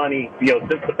put the money,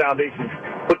 since the foundation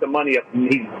put the money up,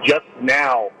 and he's just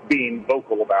now being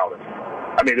vocal about it?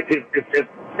 I mean, if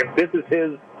this is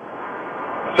his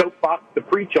soapbox to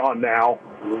preach on now,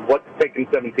 what's taking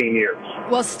 17 years?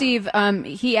 Well, Steve,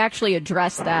 he actually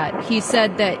addressed that. He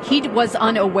said that he was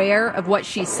unaware of what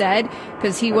she said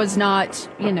because he was not,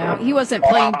 he wasn't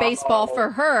playing baseball for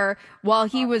her while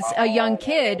he was a young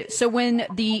kid. So when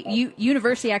the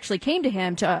university actually came to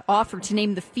him to offer to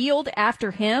name the field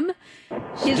after him,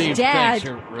 his dad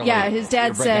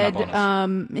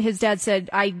said,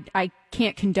 I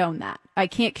can't condone that. I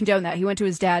can't condone that. He went to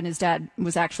his dad, and his dad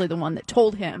was actually the one that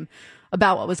told him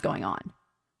about what was going on.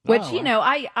 Which,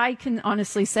 I can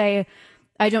honestly say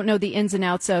I don't know the ins and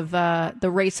outs of the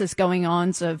racist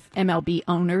going-ons of MLB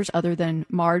owners other than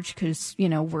Marge because,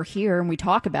 we're here and we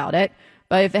talk about it.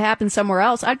 But if it happened somewhere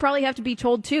else, I'd probably have to be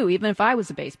told, too, even if I was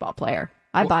a baseball player.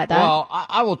 I'd buy that. Well,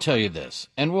 I will tell you this,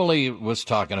 and Willie was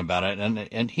talking about it,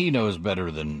 and he knows better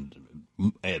than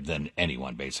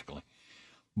anyone, basically.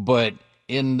 But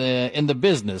in the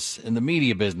business, in the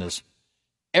media business,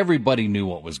 everybody knew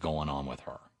what was going on with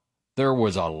her. There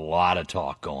was a lot of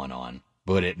talk going on,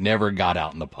 but it never got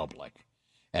out in the public.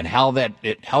 And how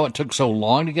it took so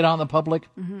long to get out in the public,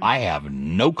 I have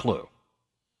no clue.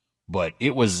 But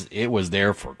it was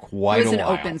there for quite a while. It was an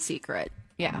open secret.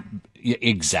 Yeah.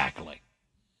 Exactly.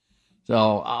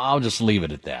 So I'll just leave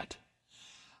it at that.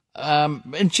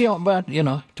 And she, but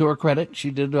to her credit,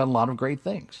 she did a lot of great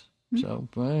things. So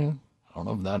I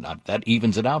don't know if that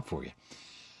evens it out for you.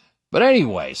 But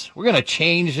anyways, we're going to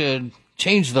change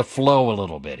the flow a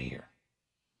little bit here.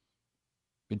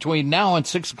 Between now and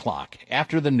 6 o'clock,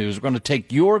 after the news, we're going to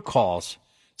take your calls.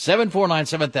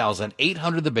 749-7000,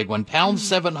 800 the big one, pound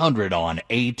 700 on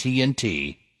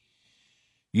AT&T.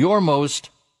 Your most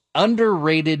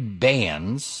underrated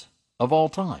bands of all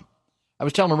time. I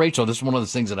was telling Rachel, this is one of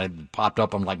those things that I popped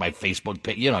up on like my Facebook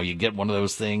page. You get one of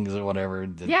those things or whatever.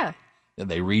 Yeah. And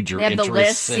they read your they have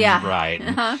interests. The list, yeah. Right.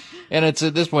 Uh-huh. And it's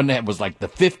this one that was like the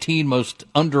 15 most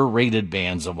underrated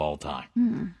bands of all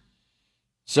time.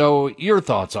 So your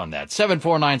thoughts on that?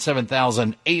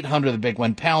 749-7000, 800 the big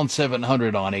one, pound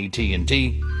 700 on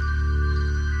AT&T.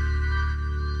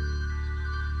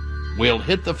 We'll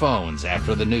hit the phones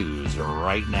after the news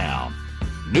right now.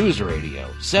 News Radio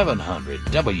 700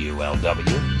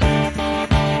 WLW.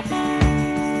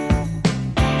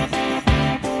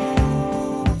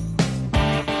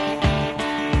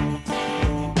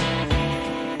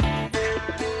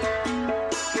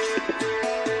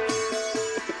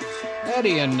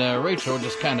 Eddie and Rachel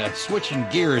just kind of switching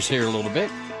gears here a little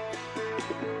bit.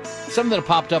 Something that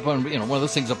popped up on, one of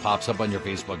those things that pops up on your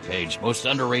Facebook page, most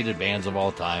underrated bands of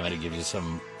all time, and it gives you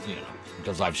some,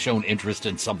 because I've shown interest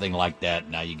in something like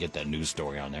that, now you get that news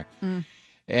story on there.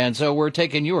 And so we're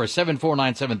taking yours,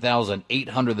 749-7000,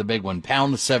 800 the big one,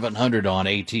 pound 700 on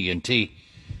AT&T.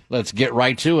 Let's get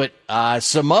right to it.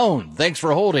 Simone, thanks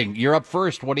for holding. You're up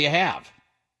first. What do you have?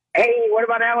 Hey, what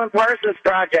about Alan Parsons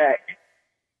Project?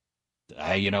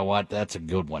 You know what? That's a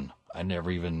good one. That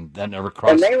never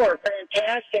crossed. And they were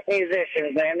fantastic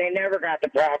musicians, man. They never got the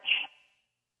props.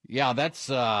 Yeah, that's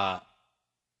and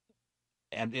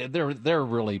they're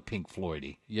really Pink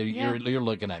Floyd-y. You're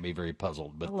looking at me very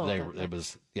puzzled, but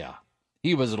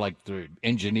he was like the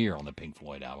engineer on the Pink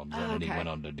Floyd albums, and then he went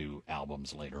on to do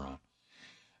albums later on.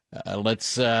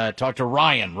 Let's talk to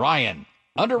Ryan. Ryan,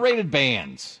 underrated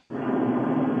bands.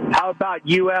 How about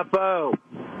UFO?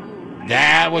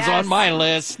 That was on my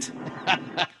list.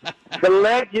 The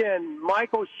legend,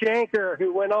 Michael Schenker,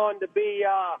 who went on to be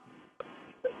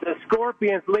the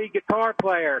Scorpions lead guitar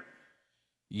player.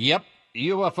 Yep.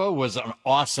 UFO was an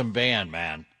awesome band,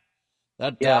 man.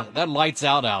 That Lights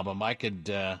Out album, I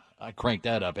crank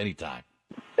that up anytime.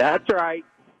 That's right.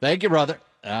 Thank you, brother.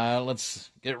 Let's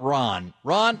get Ron.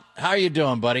 Ron, how are you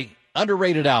doing, buddy?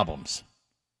 Underrated albums.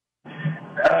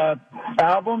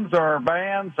 Albums or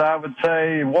bands, I would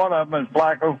say one of them is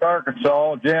Black Oak,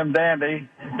 Arkansas, Jim Dandy.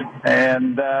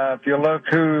 And if you look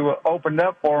who opened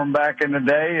up for them back in the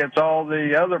day, it's all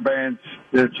the other bands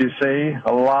that you see.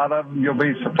 A lot of them, you'll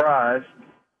be surprised.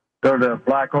 Go to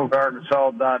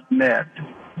blackoakarkansas.net.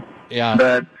 Yeah.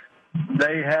 But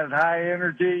they had high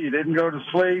energy. You didn't go to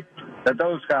sleep at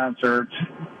those concerts.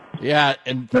 Yeah,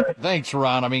 and thanks,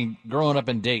 Ron. I mean, growing up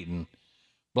in Dayton,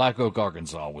 Black Oak,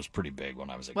 Arkansas was pretty big when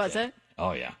I was a kid. Was it?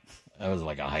 Oh, yeah. That was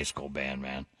like a high school band,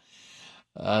 man.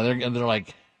 They're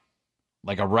like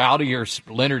a rowdier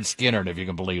Leonard Skinner, if you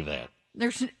can believe that.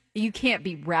 You can't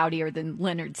be rowdier than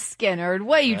Leonard Skinner.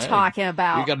 What are you talking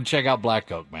about? You got to check out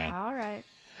Black Oak, man. All right.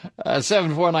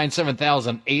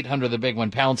 749-7000, 800 the big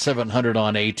one, pound 700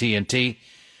 on AT&T.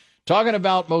 talking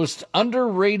about most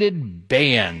underrated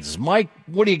bands. Mike,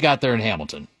 what do you got there in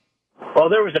Hamilton? Well,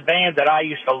 there was a band that I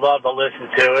used to love to listen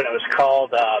to, and it was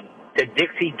called the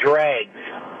Dixie Dregs.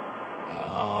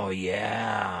 Oh,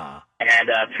 yeah. And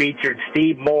featured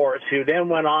Steve Morse, who then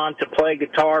went on to play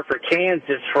guitar for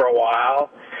Kansas for a while.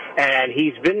 And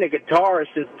he's been the guitarist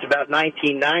since about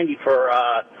 1990 for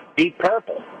Deep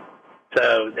Purple.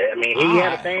 So, I mean, he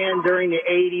had a band during the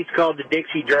 80s called the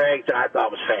Dixie Dregs, and I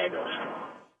thought was fabulous.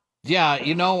 Yeah,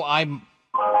 you know,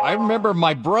 I remember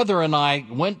my brother and I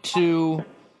went to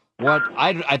what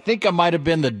I think I might have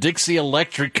been the Dixie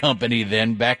Electric Company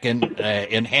then back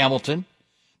in Hamilton.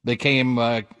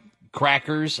 Became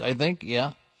Crackers, I think,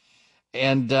 yeah.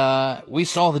 And we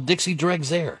saw the Dixie Dregs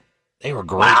there. They were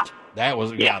great. Wow. That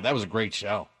was a great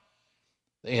show.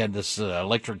 They had this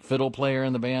electric fiddle player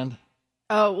in the band.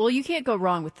 Oh, well, you can't go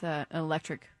wrong with an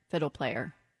electric fiddle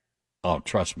player. Oh,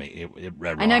 trust me, it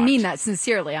rocked. And I mean that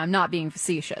sincerely. I'm not being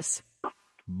facetious.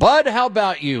 Bud, how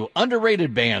about you?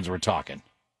 Underrated bands we're talking.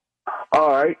 All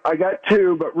right, I got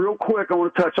two, but real quick, I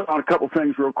want to touch on a couple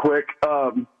things real quick.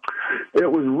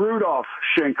 It was Rudolph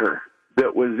Schenker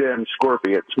that was in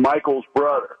Scorpions, Michael's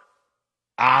brother.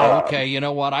 Okay, you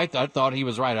know what? I thought he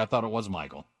was right. I thought it was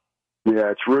Michael.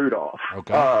 Yeah, it's Rudolph.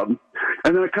 Okay.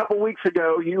 And then a couple weeks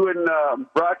ago, you and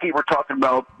Rocky were talking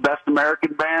about best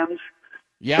American bands.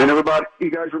 Yeah. And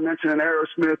you guys were mentioning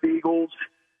Aerosmith, Eagles.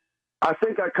 I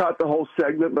think I caught the whole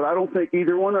segment, but I don't think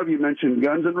either one of you mentioned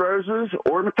Guns N' Roses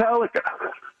or Metallica.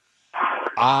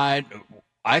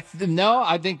 No,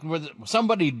 I think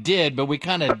somebody did, but we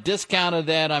kind of discounted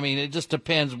that. I mean, it just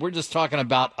depends. We're just talking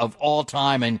about of all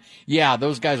time, and yeah,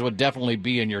 those guys would definitely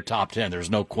be in your top 10. There's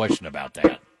no question about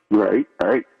that. Right.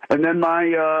 And then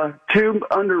my two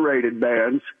underrated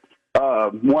bands,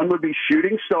 one would be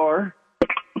Shooting Star.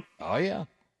 Oh, yeah.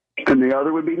 And the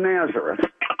other would be Nazareth.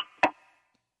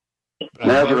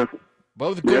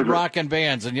 Both good rockin'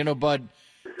 bands. And, you know, Bud,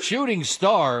 Shooting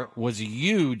Star was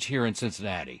huge here in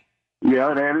Cincinnati.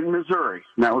 Yeah, and in Missouri.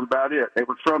 And that was about it. They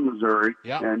were from Missouri.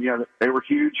 Yeah. And, yeah, they were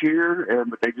huge here,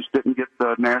 but they just didn't get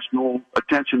the national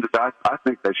attention that I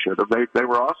think they should have. They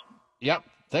were awesome. Yep.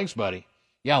 Thanks, buddy.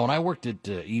 Yeah, when I worked at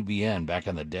EBN back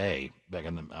in the day, I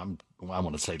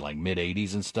want to say like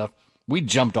mid-'80s and stuff, we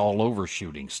jumped all over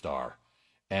Shooting Star,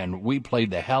 and we played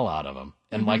the hell out of them.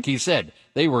 And like he said,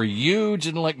 they were huge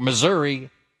in like Missouri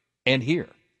and here.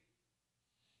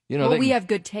 You know, we have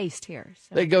good taste here.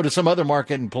 So. They go to some other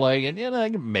market and play, and you know,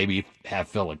 maybe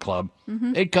fill a club.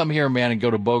 Mm-hmm. They'd come here, man, and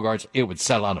go to Bogart's. It would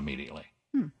sell out immediately.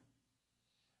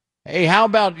 Hey, how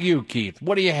about you, Keith?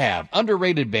 What do you have?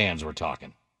 Underrated bands we're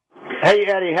talking. Hey,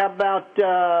 Eddie, how about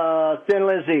Thin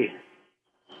Lizzy?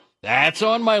 That's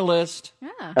on my list.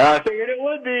 Yeah. I figured it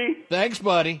would be. Thanks,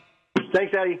 buddy.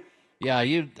 Thanks, Eddie. Yeah,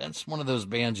 that's one of those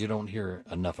bands you don't hear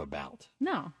enough about.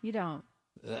 No, you don't.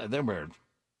 They were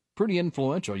pretty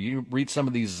influential. You read some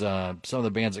of these, some of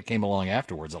the bands that came along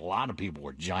afterwards. A lot of people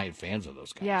were giant fans of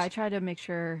those guys. Yeah, I try to make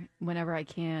sure whenever I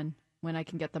can, when I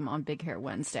can get them on Big Hair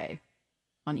Wednesday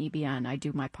on EBN, I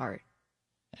do my part.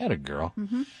 Atta girl.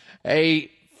 Mm-hmm.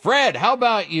 Hey, Fred, how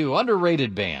about you?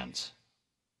 Underrated bands.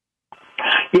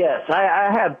 Yes, I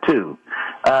have two.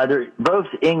 They're both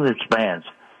English bands.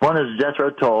 One is Jethro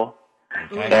Tull,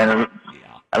 and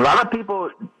a lot of people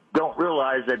don't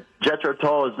realize that Jethro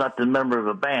Tull is not the member of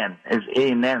a band. It's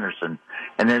Ian Anderson,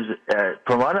 and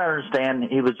from what I understand,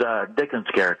 he was Dickens'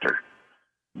 character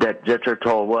that Jethro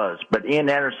Tull was. But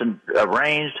Ian Anderson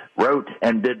arranged, wrote,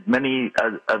 and did many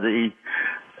of the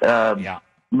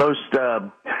most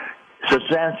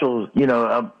substantial,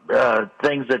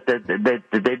 things that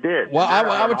they did. Well,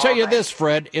 I would tell you this,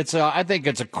 Fred. I think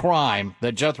it's a crime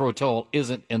that Jethro Tull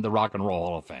isn't in the Rock and Roll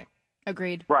Hall of Fame.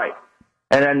 Agreed. Right.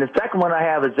 And then the second one I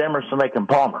have is Emerson, Lake and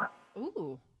Palmer.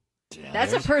 Ooh.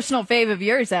 That's a personal fave of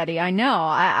yours, Eddie. I know.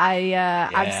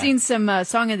 I've seen some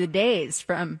Song of the Days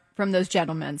from those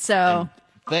gentlemen. So.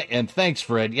 And thanks,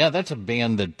 Fred. Yeah, that's a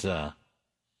band that,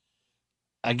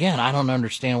 again, I don't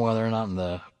understand why they're not in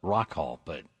the Rock Hall,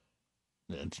 but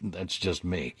that's just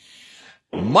me.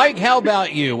 Mike, how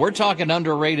about you? We're talking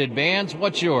underrated bands.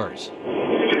 What's yours?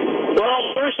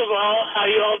 Well, first of all, how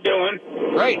you all doing?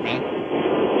 Great, man.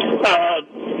 I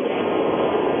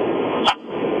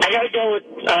got to go with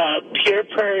Pure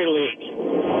Prairie League.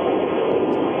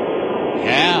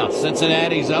 Yeah,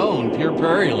 Cincinnati's own Pure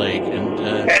Prairie League. And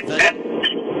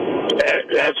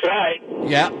that's right.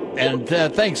 Yeah, and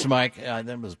thanks, Mike.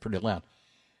 That was pretty loud.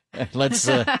 Let's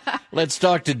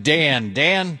talk to Dan.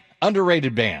 Dan,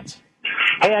 underrated bands.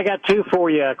 Hey, I got two for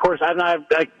you. Of course, I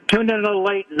tuned in a little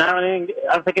late, and I don't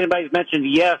think anybody's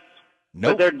mentioned Yes.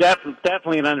 Nope. But they're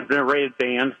definitely an underrated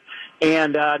band.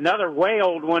 And another way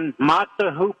old one, Mott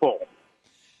the Hoople.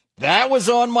 That was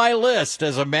on my list,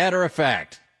 as a matter of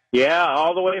fact. Yeah,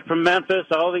 all the way from Memphis,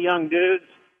 all the young dudes.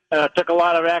 Took a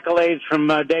lot of accolades from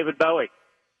David Bowie.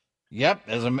 Yep.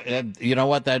 You know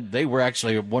what? They were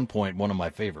actually at one point one of my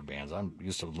favorite bands. I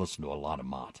used to listen to a lot of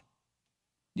Mott.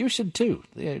 You should too.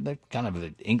 That kind of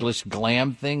the English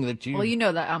glam thing that you. Well, you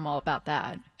know that I'm all about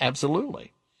that.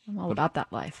 Absolutely. I'm all about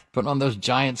that life. Putting on those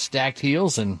giant stacked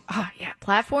heels and. Yeah,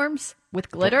 platforms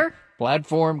with glitter.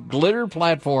 Glitter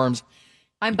platforms.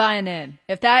 I'm buying in.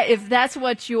 If that's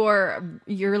what your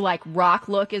like rock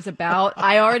look is about,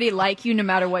 I already like you no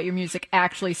matter what your music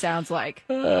actually sounds like.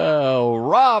 Oh,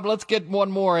 Rob, let's get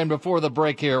one more in before the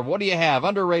break here. What do you have?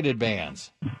 Underrated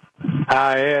bands.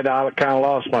 Ed, I kind of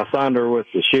lost my thunder with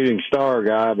the Shooting Star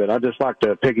guy, but I'd just like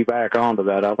to piggyback onto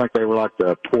that. I think they were like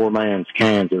the poor man's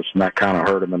Kansas, and that kind of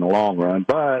hurt them in the long run.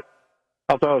 But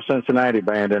I'll throw a Cincinnati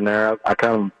band in there. I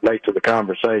kind of late to the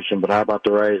conversation, but how about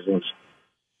the Raisins?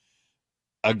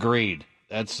 Agreed.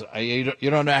 That's you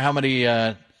don't know how many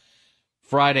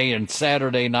Friday and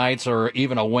Saturday nights, or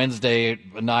even a Wednesday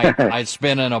night, I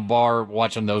spent in a bar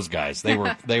watching those guys. They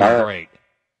were great.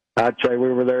 I'd say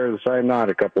we were there the same night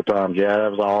a couple times. Yeah,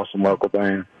 that was an awesome local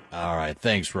band. All right,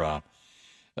 thanks, Rob.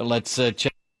 Let's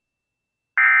check.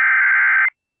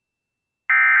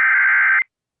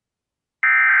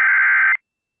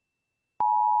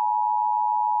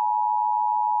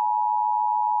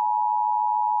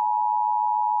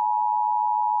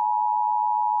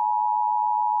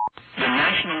 The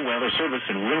National Weather Service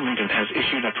in Wilmington has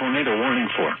issued a tornado warning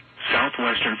for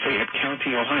southwestern Fayette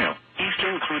County, Ohio,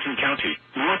 eastern Clinton County,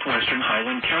 northwestern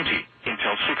Highland County,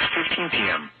 until 6:15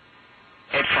 p.m.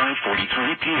 At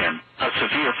 5:43 p.m., a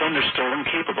severe thunderstorm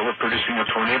capable of producing a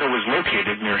tornado was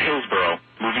located near Hillsboro,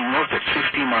 moving north at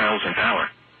 50 miles an hour.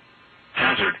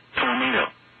 Hazard, tornado.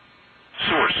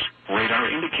 Source, radar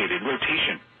indicated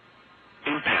rotation.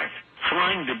 Impact,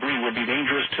 flying debris will be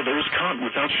dangerous to those caught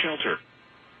without shelter.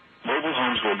 Mobile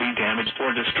homes will be damaged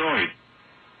or destroyed.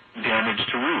 Damage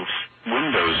to roofs,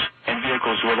 windows, and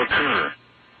vehicles will occur.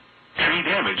 Tree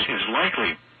damage is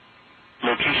likely.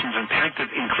 Locations impacted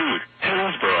include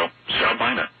Hillsboro,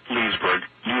 Sabina, Leesburg,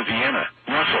 New Vienna,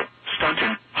 Russell,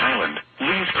 Staunton, Highland,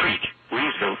 Lees Creek,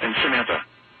 Reesville, and Samantha.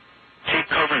 Take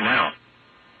cover now.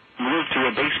 Move to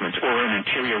a basement or an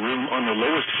interior room on the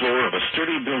lowest floor of a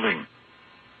sturdy building.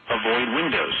 Avoid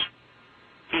windows.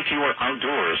 If you are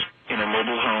outdoors, in a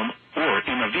mobile home, or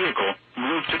in a vehicle,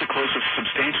 move to the closest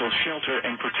substantial shelter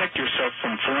and protect yourself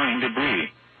from flying debris.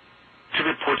 To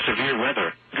report severe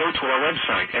weather, go to our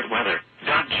website at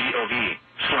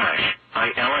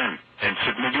weather.gov/ILN and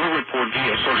submit your report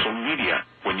via social media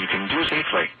when you can do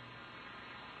safely.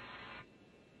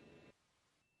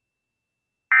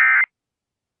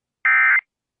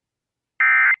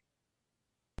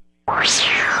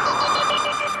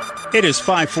 It is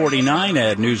 5:49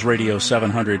 at News Radio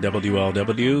 700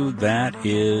 WLW. That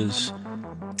is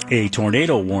a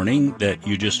tornado warning that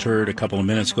you just heard a couple of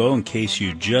minutes ago. In case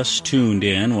you just tuned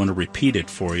in, I want to repeat it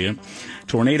for you.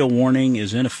 Tornado warning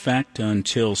is in effect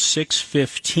until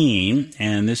 6:15,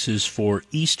 and this is for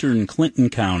eastern Clinton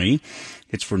County.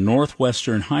 It's for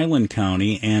northwestern Highland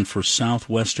County and for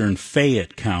southwestern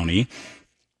Fayette County.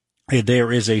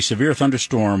 There is a severe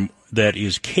thunderstorm that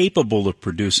is capable of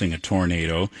producing a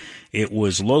tornado. It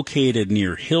was located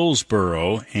near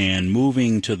Hillsboro and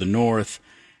moving to the north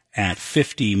at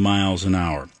 50 miles an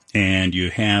hour. And you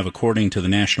have, according to the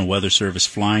National Weather Service,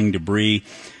 flying debris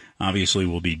obviously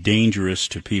will be dangerous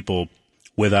to people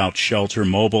without shelter.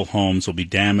 Mobile homes will be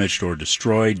damaged or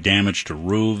destroyed. Damage to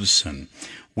roofs and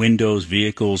windows,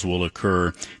 vehicles will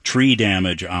occur. Tree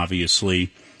damage,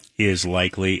 obviously, is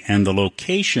likely. And the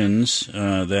locations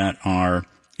that are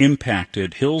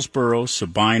impacted: Hillsboro,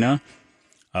 Sabina,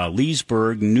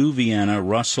 Leesburg, New Vienna,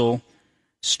 Russell,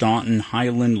 Staunton,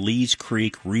 Highland, Lees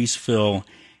Creek, Reesville,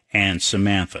 and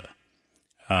Samantha.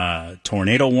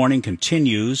 Tornado warning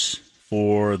continues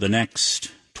for the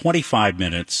next 25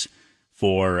 minutes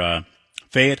for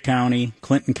Fayette County,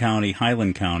 Clinton County,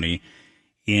 Highland County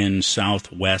in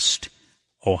southwest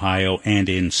Ohio and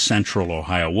in central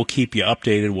Ohio. We'll keep you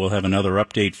updated. We'll have another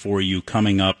update for you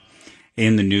coming up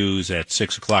in the news at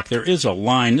 6 o'clock. There is a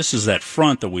line, this is that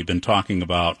front that we've been talking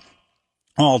about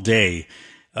all day,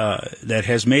 that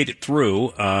has made it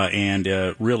through and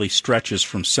really stretches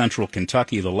from central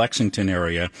Kentucky, the Lexington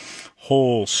area,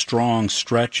 whole strong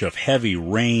stretch of heavy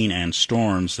rain and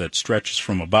storms that stretches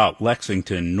from about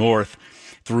Lexington north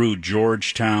through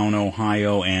Georgetown,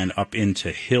 Ohio, and up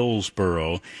into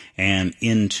Hillsboro and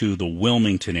into the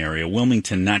Wilmington area.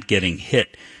 Wilmington not getting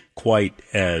hit quite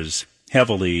as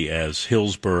heavily as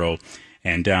Hillsboro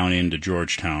and down into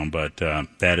Georgetown. But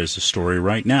that is the story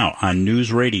right now on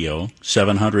News Radio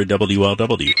 700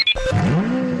 WLW.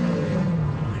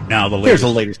 Now here's the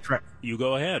latest track. You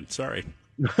go ahead. Sorry.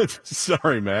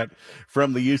 Sorry, Matt.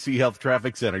 From the UC Health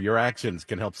Traffic Center, your actions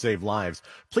can help save lives.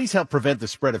 Please help prevent the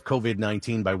spread of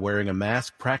COVID-19 by wearing a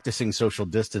mask, practicing social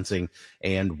distancing,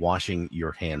 and washing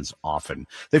your hands often.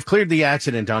 They've cleared the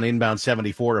accident on inbound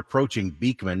 74 approaching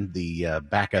Beekman. The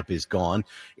backup is gone.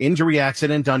 Injury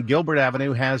accident on Gilbert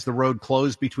Avenue has the road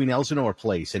closed between Elsinore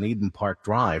Place and Eden Park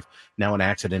Drive. Now an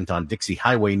accident on Dixie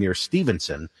Highway near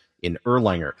Stevenson in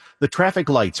Erlanger. The traffic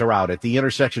lights are out at the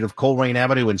intersection of Coleraine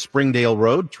Avenue and Springdale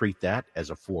Road. Treat that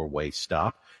as a four-way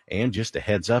stop. And just a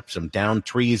heads up, some downed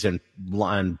trees and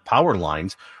power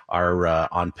lines are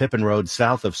on Pippin Road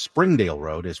south of Springdale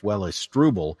Road, as well as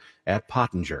Struble at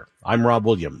Pottinger. I'm Rob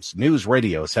Williams, News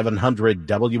Radio 700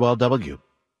 WLW.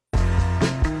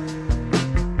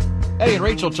 Hey, and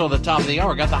Rachel, till the top of the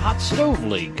hour, got the Hot Stove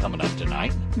League coming up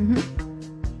tonight.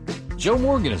 Mm-hmm. Joe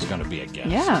Morgan is going to be a guest.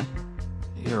 Yeah.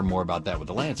 Hear more about that with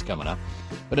the Lance coming up.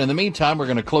 But in the meantime, we're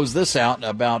going to close this out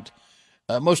about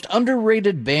most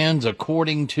underrated bands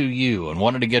according to you. And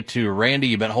wanted to get to Randy.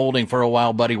 You've been holding for a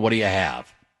while, buddy. What do you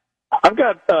have? I've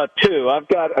got two. I've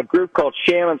got a group called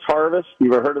Shaman's Harvest.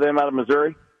 You ever heard of them out of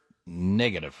Missouri?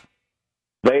 Negative.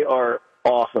 They are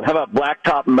awesome. How about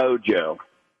Blacktop Mojo?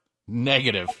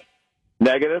 Negative.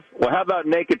 Negative? Well, how about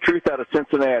Naked Truth out of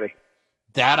Cincinnati?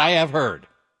 That I have heard.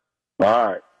 All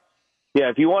right. Yeah,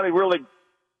 if you want to really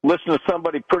listen to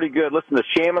somebody pretty good, listen to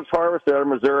Shaman's Harvest out of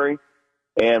Missouri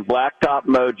and Blacktop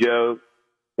Mojo.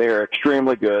 They are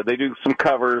extremely good. They do some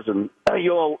covers, and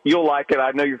you'll like it.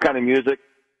 I know your kind of music.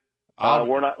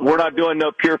 We're not doing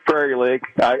no Pure Prairie League.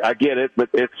 I get it, but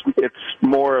it's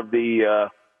more of the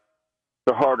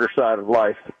harder side of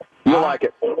life. You'll like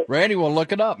it. Randy, we'll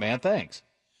look it up, man. Thanks.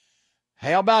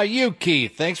 Hey, how about you,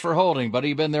 Keith? Thanks for holding, buddy.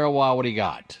 You've been there a while. What do you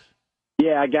got?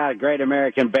 Yeah, I got a great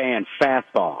American band,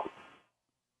 Fastball,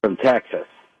 from Texas.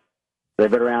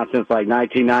 They've been around since like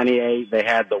 1998. They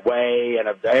had The Way, and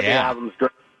every album's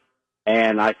great.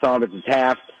 And I saw them at the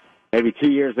Taft maybe 2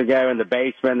 years ago in the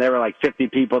basement. There were like 50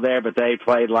 people there, but they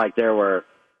played like there were,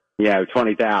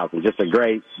 20,000. Just a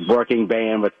great working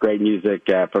band with great music.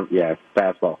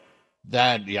 Fastball.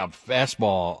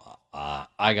 Fastball.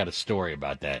 I got a story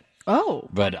about that. Oh,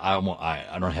 but I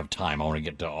don't have time. I want to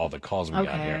get to all the calls we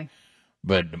got here.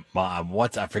 But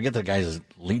I forget the guy's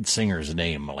lead singer's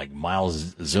name, like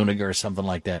Miles Zuniga or something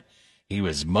like that. He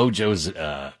was Mojo's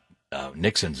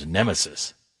Nixon's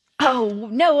nemesis. Oh,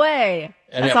 no way.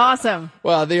 That's awesome.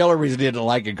 Well, the only reason he didn't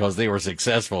like it because they were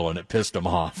successful and it pissed him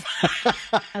off.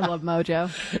 I love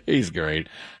Mojo. He's great.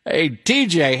 Hey,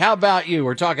 TJ, how about you?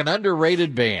 We're talking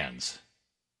underrated bands.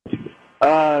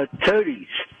 Toadies.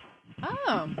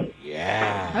 Oh.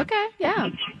 Yeah. Okay, yeah.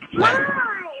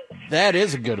 That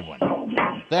is a good one.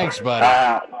 Thanks,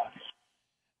 buddy.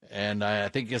 And I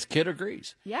think this kid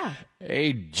agrees. Yeah.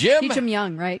 Hey, Jim. Teach him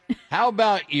young, right? How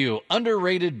about you?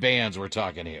 Underrated bands we're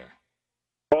talking here.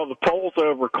 Well, the poll's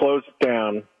over. Close it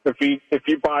down. If you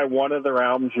buy one of their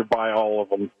albums, you buy all of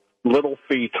them. Little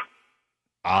Feat.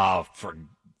 For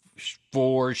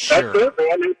sure. That's it,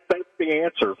 man. That's the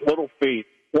answer. Little Feat.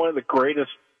 One of the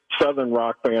greatest Southern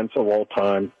rock bands of all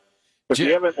time. If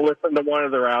you haven't listened to one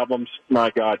of their albums, my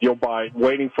God, you'll buy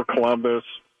Waiting for Columbus,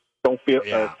 Don't Feed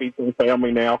the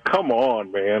Family Now. Come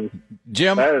on, man.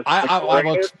 Jim, that is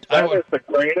the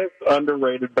greatest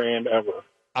underrated band ever.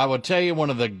 I will tell you, one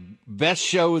of the best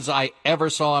shows I ever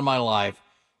saw in my life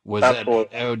was at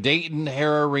Dayton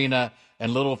Hare Arena,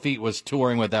 and Little Feat was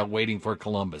touring with that Waiting for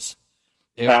Columbus.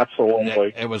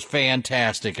 Absolutely. It was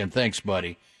fantastic, and thanks,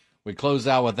 buddy. We close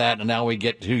out with that, and now we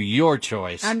get to your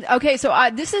choice. Okay, so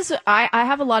I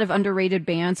have a lot of underrated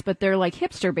bands, but they're like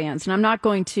hipster bands, and I'm not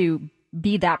going to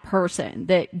be that person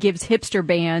that gives hipster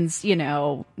bands,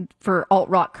 for alt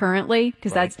rock currently,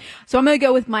 because so I'm going to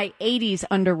go with my 80s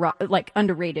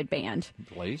underrated band.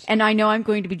 Please. And I know I'm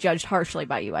going to be judged harshly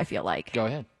by you, I feel like. Go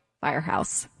ahead.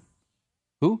 Firehouse.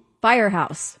 Who?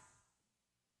 Firehouse.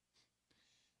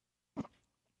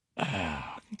 Oh,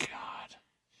 God.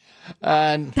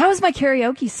 That was my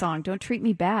karaoke song, Don't Treat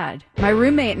Me Bad. My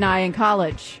roommate and I in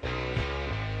college.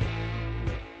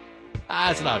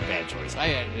 It's not a bad choice.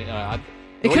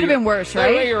 It could have been worse, right?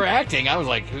 The way you were acting, I was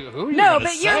like, who are you No, but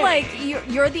say?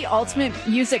 you're the ultimate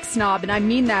music snob, and I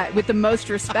mean that with the most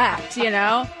respect,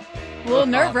 A little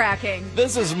nerve-wracking.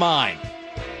 This is mine.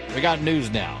 We got news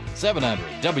now. 700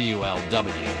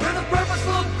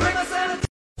 WLW.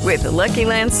 With the Lucky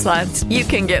Land Slots, you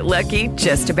can get lucky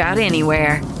just about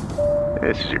anywhere.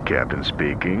 This is your captain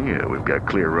speaking. We've got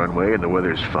clear runway and the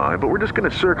weather's fine, but we're just going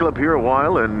to circle up here a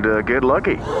while and get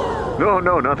lucky.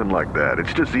 No, nothing like that.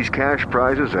 It's just these cash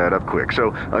prizes add up quick.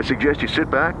 So I suggest you sit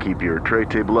back, keep your tray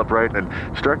table upright, and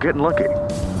start getting lucky.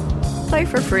 Play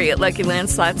for free at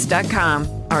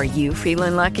LuckyLandSlots.com. Are you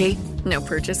feeling lucky? No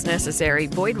purchase necessary.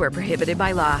 Void where prohibited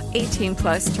by law.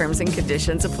 18+ terms and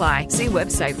conditions apply. See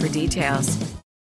website for details.